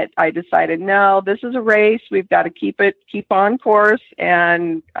 but I decided, no, this is a race. We've got to keep on course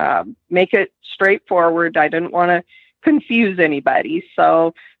and make it straightforward. I didn't want to confuse anybody.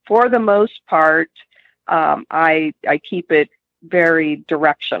 So for the most part, I keep it very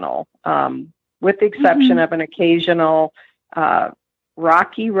directional, with the exception of an occasional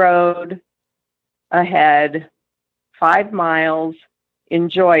rocky road ahead, 5 miles.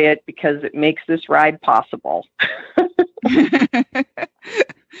 Enjoy it because it makes this ride possible.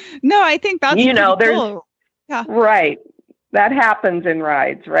 No, I think that's there's cool. Yeah. Right. That happens in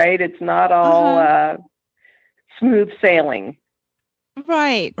rides, right? It's not all smooth sailing.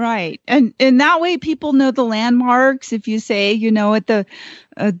 Right. And that way people know the landmarks. If you say, at the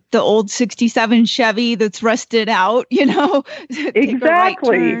old 67 Chevy that's rusted out, take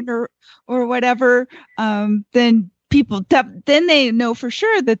Exactly. a right turn or whatever, then people, then they know for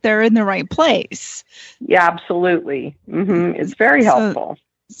sure that they're in the right place. Yeah, absolutely. It's very helpful.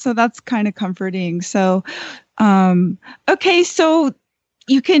 So that's kind of comforting. So, okay. So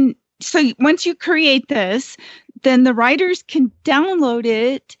once you create this, then the riders can download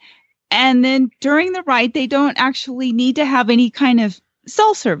it. And then during the ride, they don't actually need to have any kind of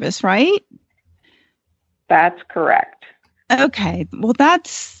cell service, right? That's correct. Okay. Well,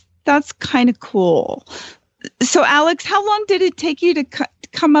 that's kind of cool. So, Alex, how long did it take you to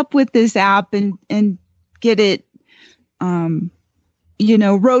come up with this app and get it,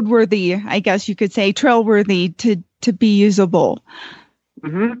 roadworthy, I guess you could say, trailworthy to be usable?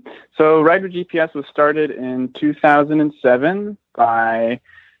 So Ride with GPS was started in 2007 by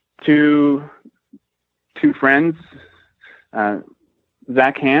two friends,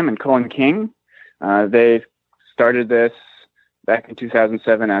 Zach Ham and Colin King. They started this back in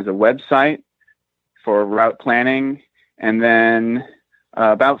 2007 as a website for route planning. And then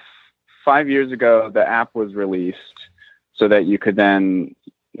about 5 years ago, the app was released so that you could then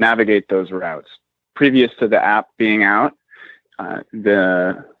navigate those routes. Previous to the app being out,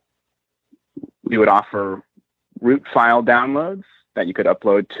 we would offer route file downloads that you could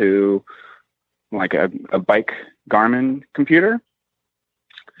upload to like a bike Garmin computer.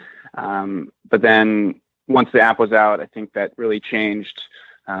 But then once the app was out, I think that really changed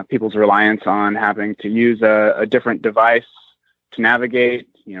people's reliance on having to use a different device to navigate.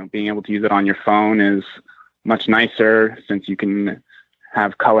 Being able to use it on your phone is much nicer since you can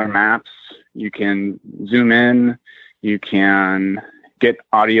have color maps, you can zoom in, you can get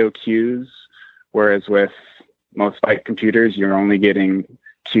audio cues, whereas with most bike computers, you're only getting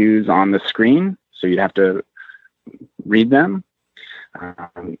cues on the screen, so you'd have to read them.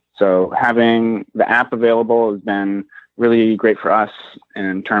 So having the app available has been really great for us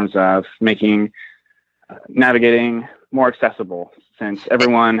in terms of making navigating more accessible. Since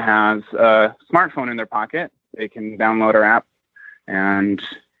everyone has a smartphone in their pocket, they can download our app and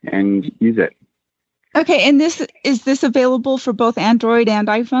use it. Okay, and is this available for both Android and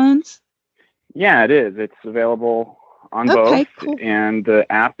iPhones? Yeah, it is. It's available on Okay, both, cool. and the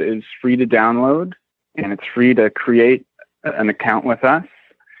app is free to download, and it's free to create an account with us.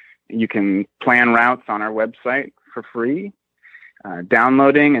 You can plan routes on our website for free.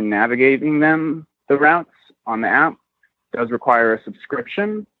 Downloading and navigating the routes on the app does require a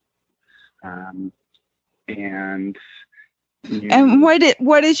subscription. And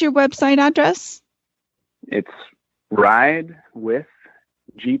what is your website address? It's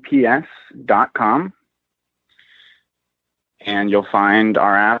ridewithgps.com. And you'll find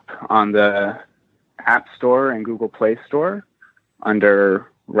our app on the App Store and Google Play Store under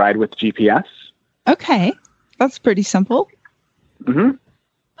Ride with GPS. Okay, that's pretty simple.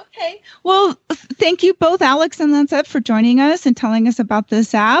 Okay, well, thank you both, Alex and Lancet, for joining us and telling us about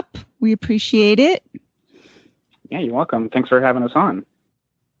this app. We appreciate it. Yeah, you're welcome. Thanks for having us on.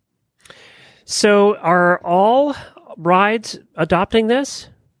 So are all rides adopting this?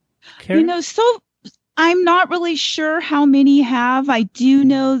 Karen? So I'm not really sure how many have. I do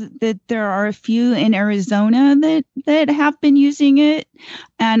know that there are a few in Arizona that have been using it.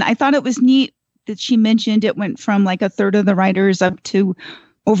 And I thought it was neat that she mentioned it went from like a third of the riders up to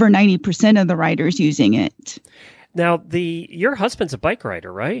over 90% of the riders using it. Now, your husband's a bike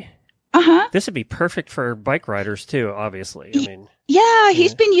rider, right? Uh-huh. This would be perfect for bike riders too, obviously. I mean, yeah,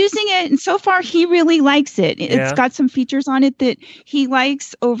 he's been using it, and so far he really likes it. It's Yeah. got some features on it that he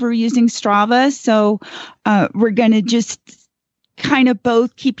likes over using Strava. So we're going to just kind of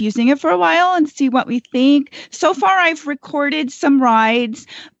both keep using it for a while and see what we think. So far, I've recorded some rides,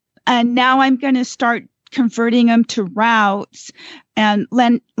 and now I'm going to start converting them to routes. And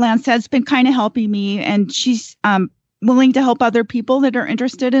Lancett's been kind of helping me, and she's willing to help other people that are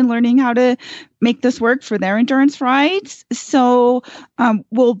interested in learning how to make this work for their endurance rides. So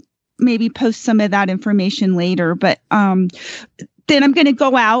we'll maybe post some of that information later. But then I'm going to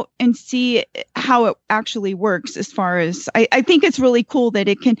go out and see how it actually works. As far as I think it's really cool that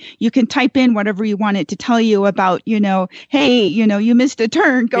you can type in whatever you want it to tell you about, hey, you missed a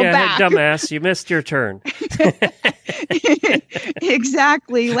turn, go back. Hey, dumbass, you missed your turn.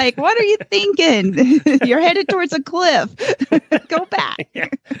 Exactly. Like, what are you thinking? You're headed towards a cliff. Go back. Yeah.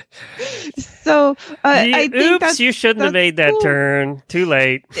 So I think you shouldn't have made that cool. turn. Too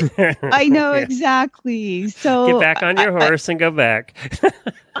late. I know, Yeah. exactly. So Get back on your horse and go back.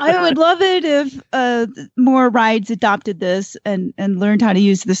 I would love it if more rides adopted this and learned how to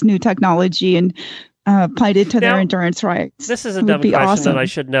use this new technology and applied it to their endurance rides. This is a It dumb would be question awesome. that I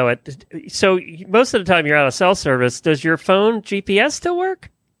should know it. So most of the time you're out of cell service. Does your phone GPS still work?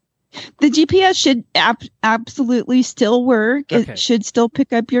 The GPS should absolutely still work. Okay. It should still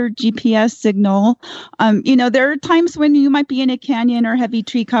pick up your GPS signal. There are times when you might be in a canyon or heavy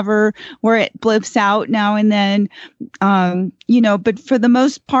tree cover where it blips out now and then. But for the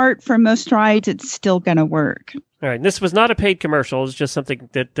most part, for most rides, it's still going to work. All right. This was not a paid commercial. It's just something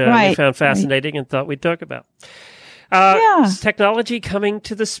that we Right, found fascinating and thought we'd talk about. Technology coming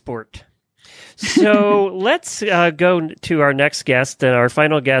to the sport. So let's go to our next guest and our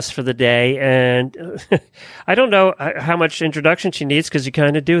final guest for the day. And I don't know how much introduction she needs because you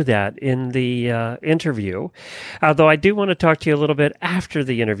kind of do that in the interview. Although I do want to talk to you a little bit after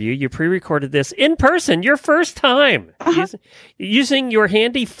the interview. You pre-recorded this in person, your first time, using your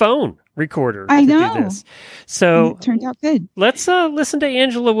handy phone recorder I to know. do this. So And it turned out good. let's listen to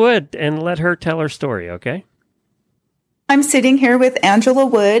Angela Wood and let her tell her story, okay? I'm sitting here with Angela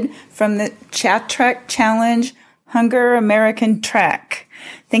Wood from the Chat Trek Challenge Hunger American Trek.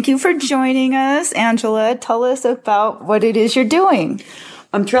 Thank you for joining us, Angela. Tell us about what it is you're doing.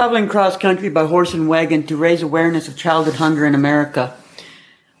 I'm traveling cross country by horse and wagon to raise awareness of childhood hunger in America.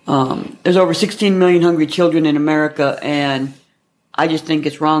 There's over 16 million hungry children in America, and I just think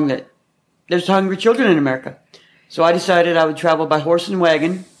it's wrong that there's hungry children in America. So I decided I would travel by horse and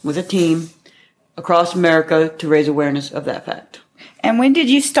wagon with a team across America to raise awareness of that fact. And when did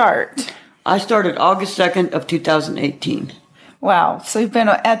you start? I started August 2nd of 2018. Wow. So you've been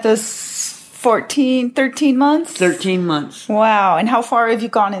at this 13 months? 13 months. Wow. And how far have you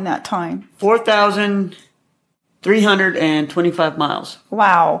gone in that time? 4,325 miles.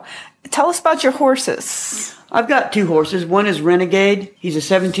 Wow. Tell us about your horses. I've got two horses. One is Renegade. He's a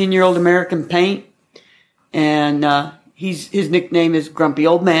 17-year-old American paint. And his nickname is Grumpy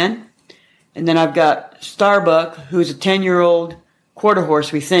Old Man. And then I've got Starbuck, who's a 10-year-old quarter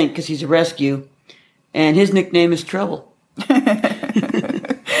horse, we think, because he's a rescue. And his nickname is Trouble.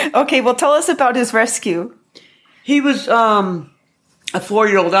 Okay, well, tell us about his rescue. He was a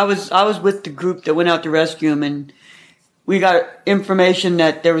 4-year-old. I was with the group that went out to rescue him, and we got information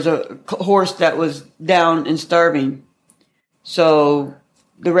that there was a horse that was down and starving. So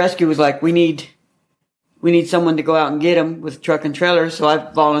the rescue was like, we need someone to go out and get him with truck and trailer. So I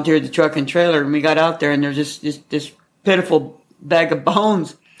volunteered the truck and trailer, and we got out there, and there's just this pitiful bag of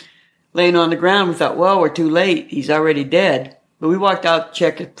bones laying on the ground. We thought, well, we're too late. He's already dead. But we walked out to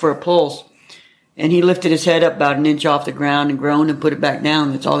check for a pulse, and he lifted his head up about an inch off the ground and groaned and put it back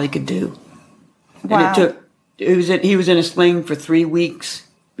down. That's all he could do. Wow. And he was in a sling for 3 weeks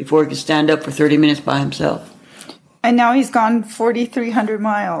before he could stand up for 30 minutes by himself. And now he's gone 4,300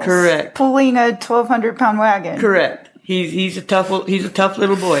 miles. Correct. Pulling a 1,200-pound wagon. Correct. He's a tough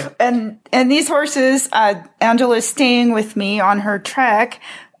little boy. And these horses, Angela's staying with me on her trek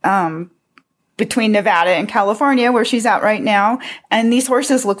between Nevada and California, where she's at right now. And these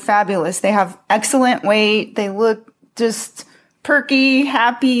horses look fabulous. They have excellent weight. They look just perky,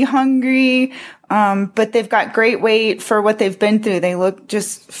 happy, hungry. But they've got great weight for what they've been through. They look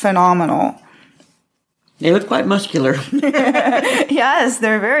just phenomenal. They look quite muscular. Yes,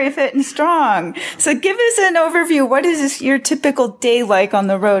 they're very fit and strong. So give us an overview. What is your typical day like on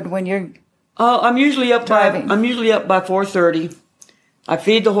the road when you're I'm usually up driving? by 4:30. I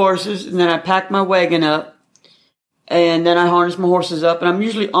feed the horses, and then I pack my wagon up, and then I harness my horses up, and I'm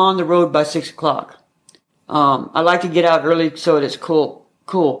usually on the road by 6 o'clock. I like to get out early so that it's cool.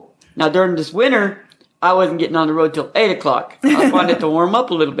 Now during this winter, I wasn't getting on the road till 8 o'clock. I wanted to warm up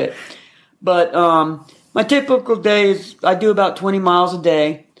a little bit. But my typical day is I do about 20 miles a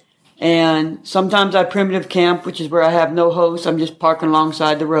day. And sometimes I primitive camp, which is where I have no host. I'm just parking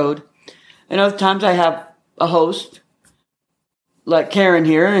alongside the road. And other times I have a host, like Karen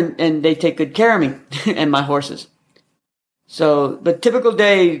here, and they take good care of me and my horses. So, but typical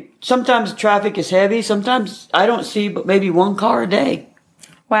day, sometimes traffic is heavy. Sometimes I don't see but maybe one car a day.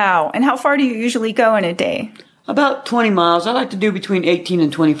 Wow. And how far do you usually go in a day? About 20 miles. I like to do between 18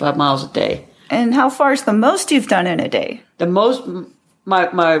 and 25 miles a day. And how far is the most you've done in a day? The most,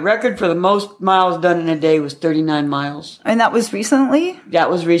 my record for the most miles done in a day was 39 miles. And that was recently? That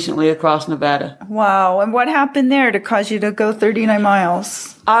was recently across Nevada. Wow. And what happened there to cause you to go 39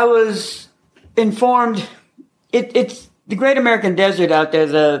 miles? I was informed, it's the Great American Desert out there,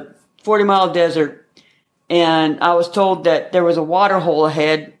 the 40-mile desert. And I was told that there was a water hole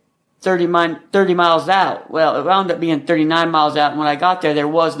ahead 30 miles out. Well, it wound up being 39 miles out. And when I got there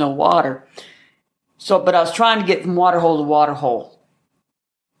was no water. So, but I was trying to get from water hole to water hole.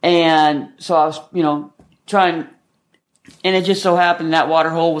 And so I was, trying, and it just so happened that water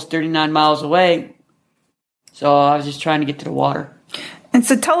hole was 39 miles away. So I was just trying to get to the water. And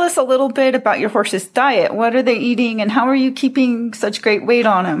so tell us a little bit about your horse's diet. What are they eating and how are you keeping such great weight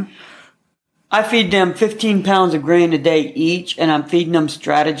on them? I feed them 15 pounds of grain a day each, and I'm feeding them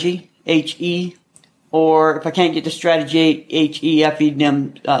Strategy, HE, or if I can't get the Strategy HE, I feed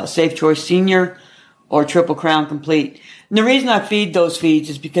them Safe Choice Senior or Triple Crown Complete. And the reason I feed those feeds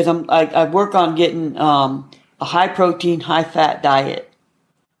is because I work on getting a high protein, high fat diet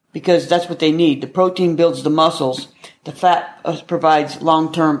because that's what they need. The protein builds the muscles. The fat provides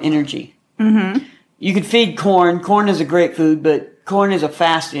long-term energy. Mm-hmm. You can feed corn. Corn is a great food, but corn is a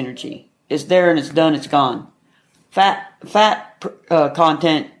fast energy. It's there and it's done, it's gone. Fat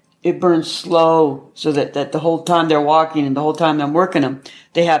content, it burns slow so that the whole time they're walking and the whole time I'm working them,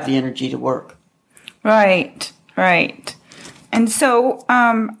 they have the energy to work. Right. And so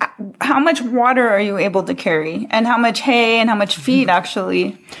how much water are you able to carry? And how much hay and how much feed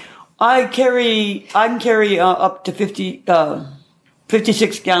actually? I can carry up to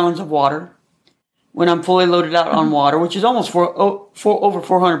 56 gallons of water when I'm fully loaded out on water, which is almost over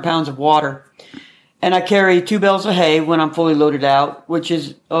 400 pounds of water. And I carry 2 bales of hay when I'm fully loaded out, which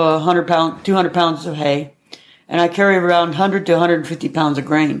is 200 pounds of hay. And I carry around 100 to 150 pounds of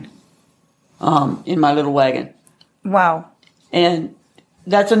grain in my little wagon. Wow. And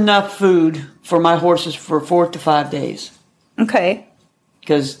that's enough food for my horses for 4 to 5 days. Okay.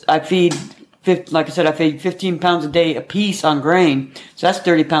 Because I feed, like I said, I feed 15 pounds a day a piece on grain. So that's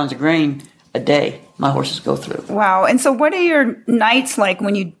 30 pounds of grain a day my horses go through. Wow. And so what are your nights like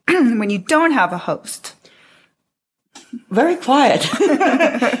when you when you don't have a host? Very quiet.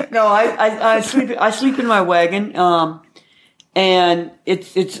 No, I sleep in my wagon. And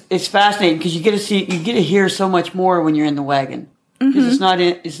it's fascinating because you get to hear so much more when you're in the wagon because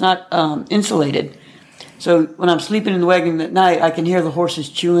it's not insulated. So when I'm sleeping in the wagon at night, I can hear the horses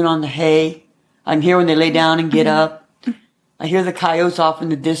chewing on the hay. I can hear when they lay down and get up. I hear the coyotes off in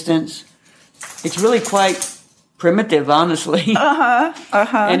the distance. It's really quite primitive, honestly.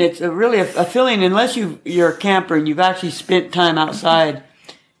 And it's really a feeling, unless you're a camper and you've actually spent time outside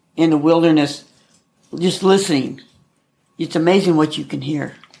in the wilderness just listening. It's amazing what you can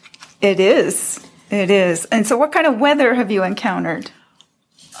hear. It is. And so what kind of weather have you encountered?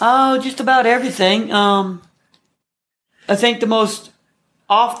 Oh, just about everything. I think the most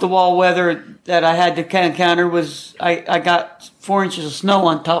off-the-wall weather that I had to encounter was I got 4 inches of snow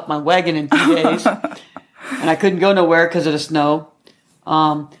on top of my wagon in 2 days. And I couldn't go nowhere because of the snow.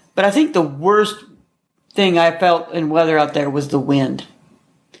 But I think the worst thing I felt in weather out there was the wind.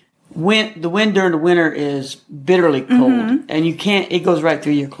 The wind during the winter is bitterly cold, and it goes right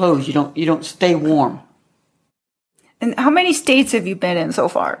through your clothes. You don't stay warm. And how many states have you been in so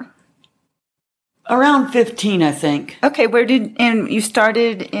far? Around 15, I think. Okay, you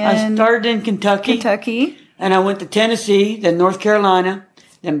started in? I started in Kentucky. And I went to Tennessee, then North Carolina,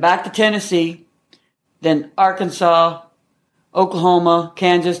 then back to Tennessee, then Arkansas, Oklahoma,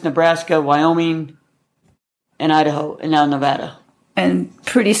 Kansas, Nebraska, Wyoming, and Idaho, and now Nevada. And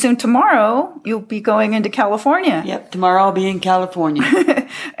pretty soon tomorrow, you'll be going into California. Yep, tomorrow I'll be in California.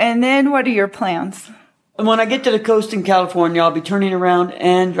 And then what are your plans? And when I get to the coast in California, I'll be turning around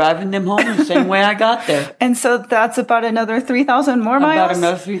and driving them home the same way I got there. And so that's about another 3,000 more miles? About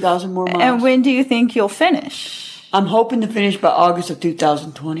another 3,000 more miles. And when do you think you'll finish? I'm hoping to finish by August of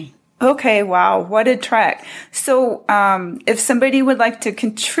 2020. Okay, wow, what a trek. So if somebody would like to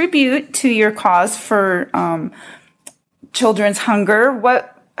contribute to your cause for children's hunger,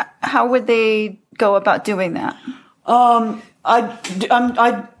 how would they go about doing that?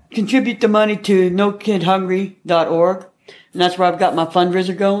 I contribute the money to nokidhungry.org, and that's where I've got my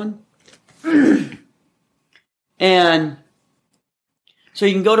fundraiser going. And so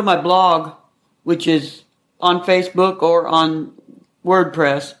you can go to my blog, which is on Facebook or on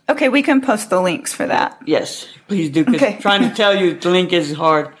WordPress. Okay, we can post the links for that. Yes, please do. Because trying to tell you the link is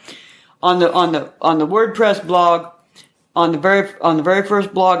hard. On the WordPress blog, on the very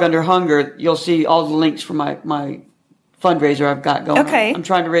first blog under hunger, you'll see all the links for my fundraiser I've got going. Okay. I'm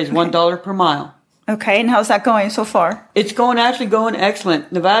trying to raise $1 per mile. Okay, and how's that going so far? It's going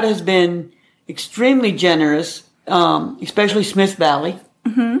excellent. Nevada has been extremely generous, especially Smith Valley.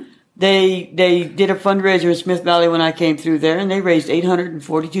 Mm-hmm. They did a fundraiser in Smith Valley when I came through there, and they raised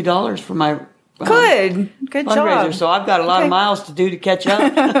 $842 for my good fundraiser. job. So I've got a lot of miles to do to catch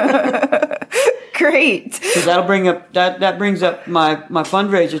up. Great. Because that'll bring up that brings up my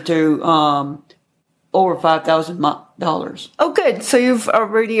fundraiser to over $5,000. Oh, good. So you've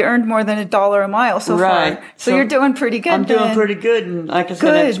already earned more than $1 a mile so far. So you're doing pretty good. I'm doing pretty good, and like I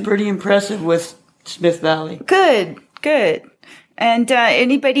said, it's pretty impressive with Smith Valley. Good. And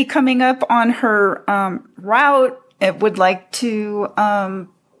anybody coming up on her route would like to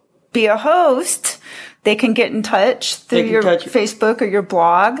be a host, they can get in touch through your Facebook or your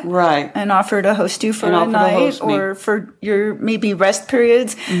blog. Right. And offer to host you for a night or for your maybe rest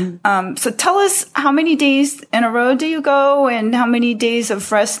periods. Mm-hmm. So tell us, how many days in a row do you go, and how many days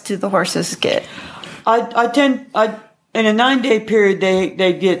of rest do the horses get? In a 9-day period,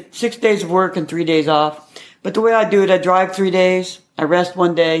 they get 6 days of work and 3 days off. But the way I do it, I drive 3 days, I rest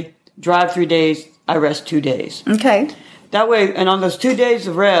 1 day, drive 3 days, I rest 2 days. Okay. That way, and on those 2 days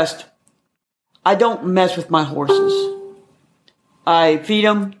of rest, I don't mess with my horses. I feed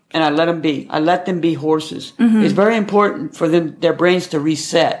them and I let them be. I let them be horses. Mm-hmm. It's very important for their brains to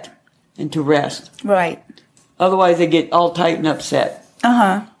reset and to rest. Right. Otherwise, they get all tight and upset.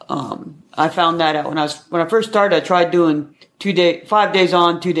 I found that out when I first started. I tried doing 5 days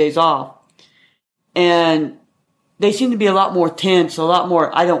on, 2 days off, and they seem to be a lot more tense, a lot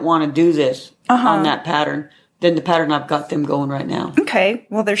more. I don't want to do this on that pattern than the pattern I've got them going right now. Okay.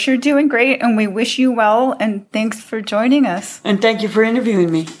 Well, they're sure doing great, and we wish you well, and thanks for joining us. And thank you for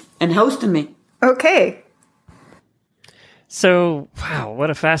interviewing me and hosting me. Okay. So, wow,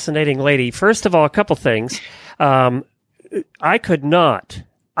 what a fascinating lady. First of all, a couple things. I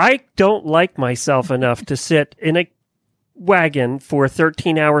don't like myself enough to sit in a wagon for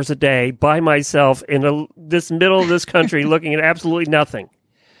 13 hours a day by myself in this middle of this country looking at absolutely nothing.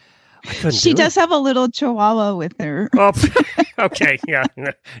 She does have a little chihuahua with her. Oh, okay. Yeah.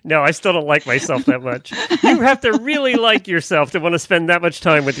 No, I still don't like myself that much. You have to really like yourself to want to spend that much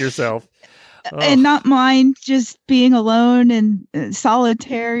time with yourself. Oh. And not mind just being alone and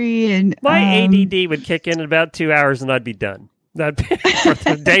solitary. And my ADD would kick in about 2 hours and I'd be done. That'd be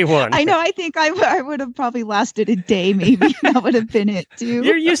for day one. I know. I think I would have probably lasted a day. Maybe that would have been it too.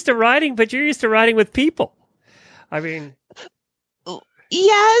 You're used to riding, but you're used to riding with people. I mean...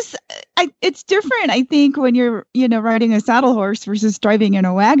 Yes, it's different. I think when you're, riding a saddle horse versus driving in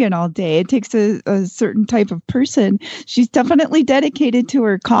a wagon all day, it takes a certain type of person. She's definitely dedicated to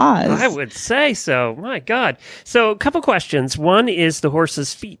her cause. I would say so. My God. So a couple questions. One is the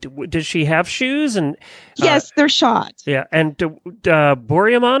horse's feet. Does she have shoes? And yes, they're shod. Yeah. And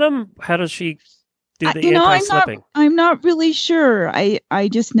borium on them? How does she do the anti-slipping? I'm not really sure. I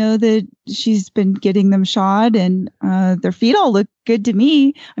just know that she's been getting them shod, and their feet all look good to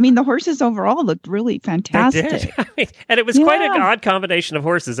me. I mean, the horses overall looked really fantastic. They did. And it was quite an odd combination of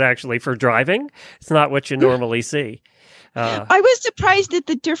horses, actually, for driving. It's not what you normally see. I was surprised at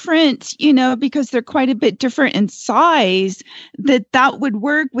the difference, because they're quite a bit different in size, that would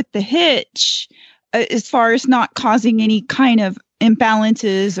work with the hitch as far as not causing any kind of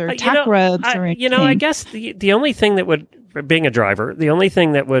imbalances or tack rubs or anything. I guess the only thing that would, being a driver, the only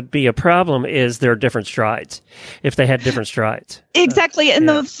thing that would be a problem is their different strides, if they had different strides. Exactly. And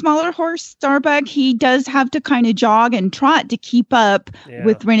the smaller horse, Starbuck, he does have to kind of jog and trot to keep up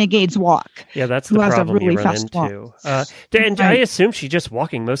with Renegade's walk. Yeah, that's the problem really you run into. And I assume she's just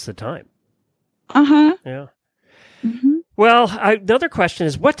walking most of the time. Uh-huh. Yeah. Mm-hmm. Well, another question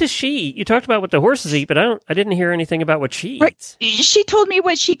is, what does she eat? You talked about what the horses eat, but I didn't hear anything about what she eats. She told me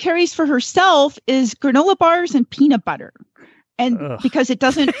what she carries for herself is granola bars and peanut butter. And because it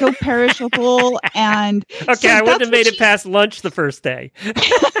doesn't go perishable. And okay, so I wouldn't have made it past lunch the first day.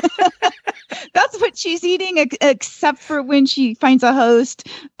 That's what she's eating, except for when she finds a host,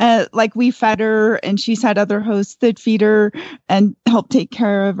 like we fed her, and she's had other hosts that feed her and help take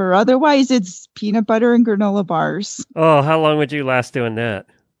care of her. Otherwise, it's peanut butter and granola bars. Oh, how long would you last doing that?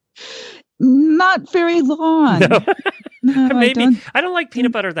 Not very long. No. No, Maybe. I don't like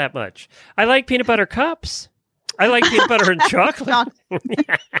peanut butter that much. I like peanut butter cups. I like peanut butter and chocolate.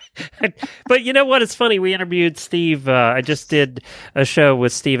 But you know what? It's funny. We interviewed Steve. I just did a show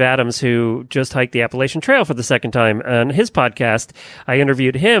with Steve Adams, who just hiked the Appalachian Trail for the second time. On his podcast, I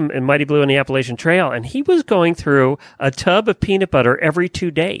interviewed him in Mighty Blue on the Appalachian Trail, and he was going through a tub of peanut butter every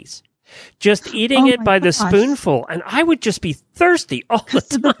 2 days, just eating it by the spoonful. And I would just be thirsty all the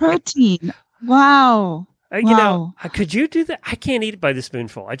time. The protein. Wow. You know, could you do that? I can't eat it by the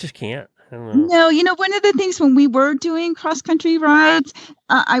spoonful. I just can't. No, one of the things when we were doing cross-country rides,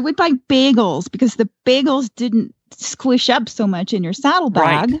 I would buy bagels because the bagels didn't squish up so much in your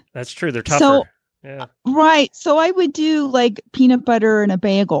saddlebag. Right. That's true. They're tougher. So, yeah. Right. So I would do like peanut butter and a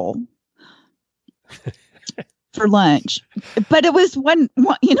bagel for lunch. But it was one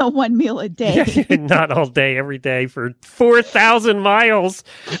meal a day. Not all day, every day for 4,000 miles.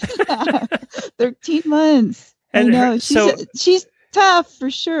 13 months. And I know. She's tough for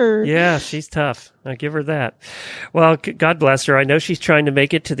sure. Yeah, she's tough. I give her that. Well, God bless her. I know she's trying to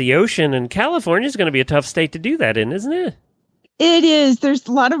make it to the ocean, and California is going to be a tough state to do that in, isn't it? It is. There's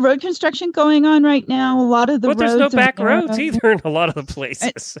a lot of road construction going on right now. A lot of the roads. But there's no back roads either in a lot of the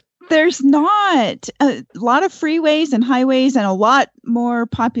places. There's not. A lot of freeways and highways and a lot more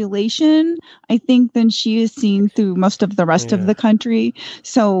population, I think, than she has seen through most of the rest of the country.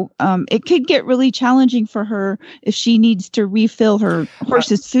 So it could get really challenging for her if she needs to refill her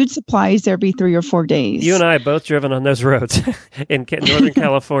horse's food supplies every 3 or 4 days. You and I have both driven on those roads in Northern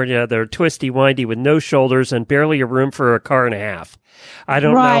California. They're twisty, windy with no shoulders and barely a room for a car and a half. I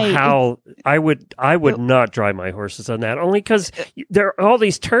don't know how I would not drive my horses on that, only because there are all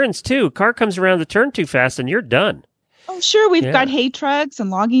these turns too. Car comes around the turn too fast and you're done. Oh, sure. We've got hay trucks and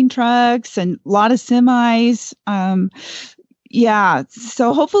logging trucks and a lot of semis. Yeah.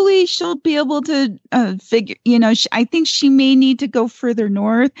 So hopefully she'll be able to figure, I think she may need to go further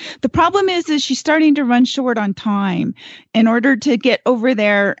north. The problem is she's starting to run short on time. In order to get over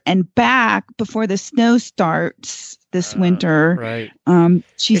there and back before the snow starts this winter. Right.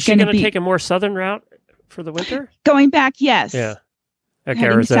 She's going to take a more southern route for the winter? Going back, yes. Yeah. Like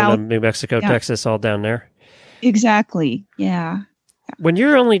Arizona, south, New Mexico, Texas, all down there. Exactly. Yeah. When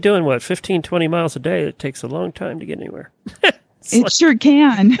you're only doing, 15, 20 miles a day, it takes a long time to get anywhere. Sure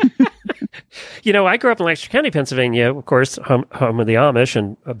can. I grew up in Lancaster County, Pennsylvania, of course, home of the Amish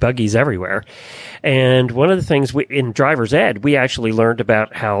and buggies everywhere. And one of the things in driver's ed, we actually learned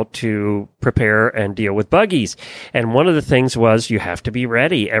about how to prepare and deal with buggies. And one of the things was you have to be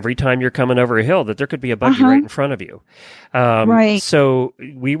ready every time you're coming over a hill that there could be a buggy right in front of you. Right. So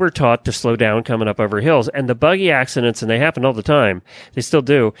we were taught to slow down coming up over hills. And the buggy accidents, and they happen all the time, they still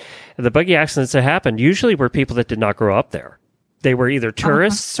do, the buggy accidents that happened usually were people that did not grow up there. They were either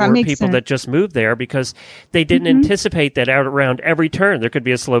tourists or people that just moved there because they didn't anticipate that out around every turn there could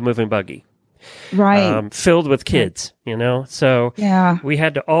be a slow-moving buggy. Right. Filled with kids, So we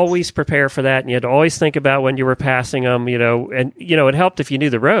had to always prepare for that, and you had to always think about when you were passing them, and, it helped if you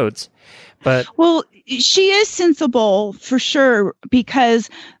knew the roads. But well, she is sensible for sure because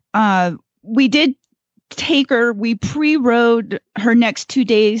we did we pre-rode her next 2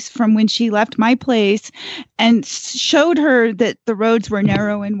 days from when she left my place and showed her that the roads were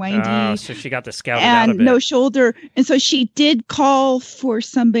narrow and windy. So she got to scout it out a bit. No shoulder. And so she did call for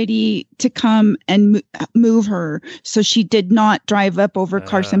somebody to come and move her. So she did not drive up over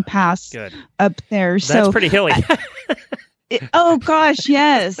Carson Pass up there. That's pretty hilly. Oh gosh,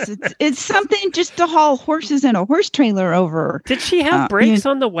 yes. It's something just to haul horses and a horse trailer over. Did she have brakes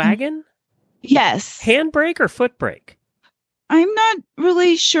on the wagon? Yes. Hand brake or foot brake? I'm not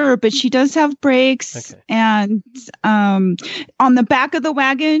really sure, but she does have brakes. Okay. And on the back of the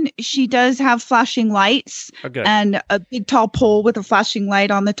wagon, she does have flashing lights and a big tall pole with a flashing light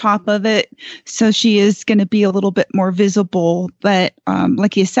on the top of it. So she is going to be a little bit more visible. But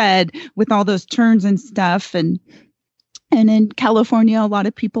like you said, with all those turns and stuff, and in California, a lot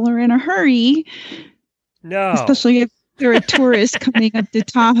of people are in a hurry. No. Especially if They're a tourist coming up to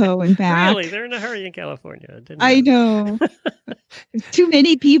Tahoe and back. Really? They're in a hurry in California. I know. Too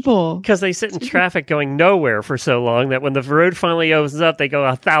many people. Because they sit in traffic going nowhere for so long that when the road finally opens up, they go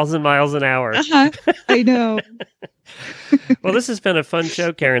 1,000 miles an hour. I know. Well, this has been a fun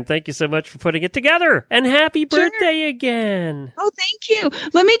show, Karen. Thank you so much for putting it together. And happy birthday again. Oh, thank you.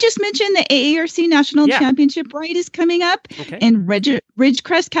 Let me just mention the AARC National Championship Ride is coming up in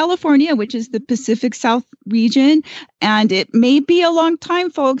Ridgecrest, California, which is the Pacific South region. And it may be a long time,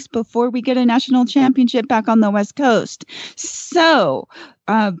 folks, before we get a national championship back on the West Coast. So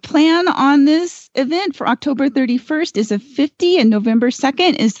plan on this event for October 31st is a 50 and November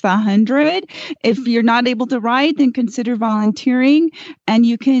 2nd is the 100. If you're not able to ride, then consider volunteering. And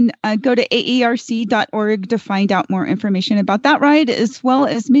you can go to aarc.org to find out more information about that ride, as well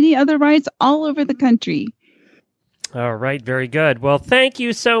as many other rides all over the country. All right. Very good. Well, thank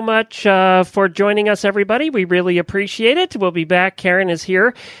you so much for joining us, everybody. We really appreciate it. We'll be back. Karen is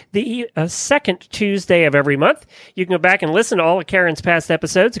here the second Tuesday of every month. You can go back and listen to all of Karen's past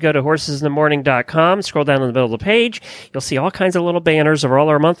episodes. Go to horsesinthemorning.com. Scroll down in the middle of the page. You'll see all kinds of little banners of all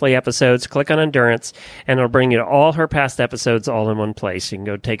our monthly episodes. Click on Endurance, and it'll bring you to all her past episodes all in one place. You can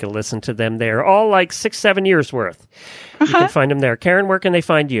go take a listen to them there. All like 6-7 years worth. You can find them there. Karen, where can they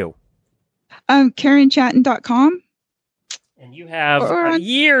find you? KarenChatton.com. And you have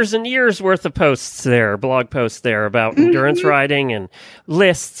years and years worth of posts there, blog posts there about endurance riding and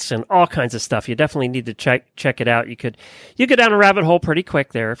lists and all kinds of stuff. You definitely need to check it out. You go down a rabbit hole pretty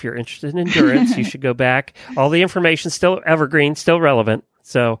quick there. If you're interested in endurance, you should go back. All the information's still evergreen, still relevant.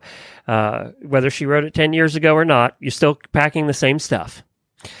 So whether she wrote it 10 years ago or not, you're still packing the same stuff.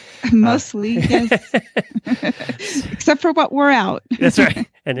 Mostly, yes. Except for what wore out. That's right.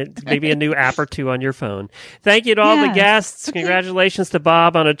 And maybe a new app or two on your phone. Thank you to all the guests. Congratulations to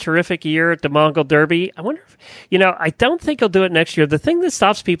Bob on a terrific year at the Mongol Derby. I wonder if, I don't think he'll do it next year. The thing that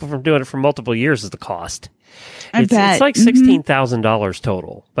stops people from doing it for multiple years is the cost. It's like $16,000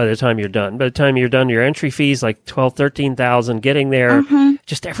 total by the time you're done. By the time you're done, your entry fees like $12,000, $13,000 getting there,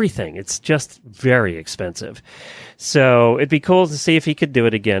 just everything. It's just very expensive. So it'd be cool to see if he could do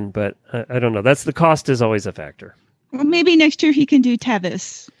it again, but I don't know. The cost is always a factor. Well, maybe next year he can do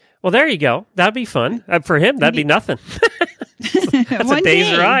Tevis. Well, there you go. That'd be fun. For him, that'd be nothing. That's a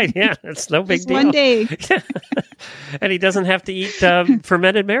day's ride. Yeah, it's no big deal. One day. And he doesn't have to eat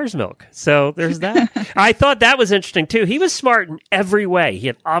fermented mare's milk. So there's that. I thought that was interesting, too. He was smart in every way. He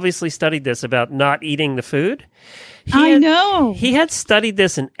had obviously studied this about not eating the food. I know. He had studied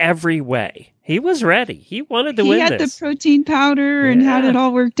this in every way. He was ready. He wanted to win this. He had the protein powder and had it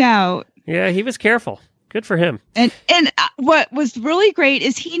all worked out. Yeah, he was careful. Good for him. And what was really great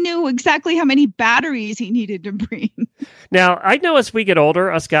is he knew exactly how many batteries he needed to bring. Now, I know as we get older,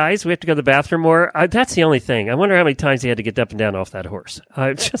 us guys, we have to go to the bathroom more. That's the only thing. I wonder how many times he had to get up and down off that horse.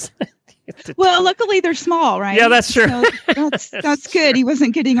 Well, luckily they're small, right? Yeah, that's true. So that's good. He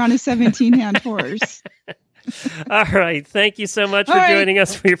wasn't getting on a 17-hand horse. All right. Thank you so much for joining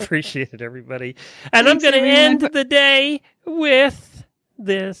us. We appreciate it, everybody. And I'm going to end the day with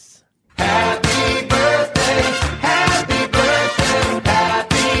this. Happy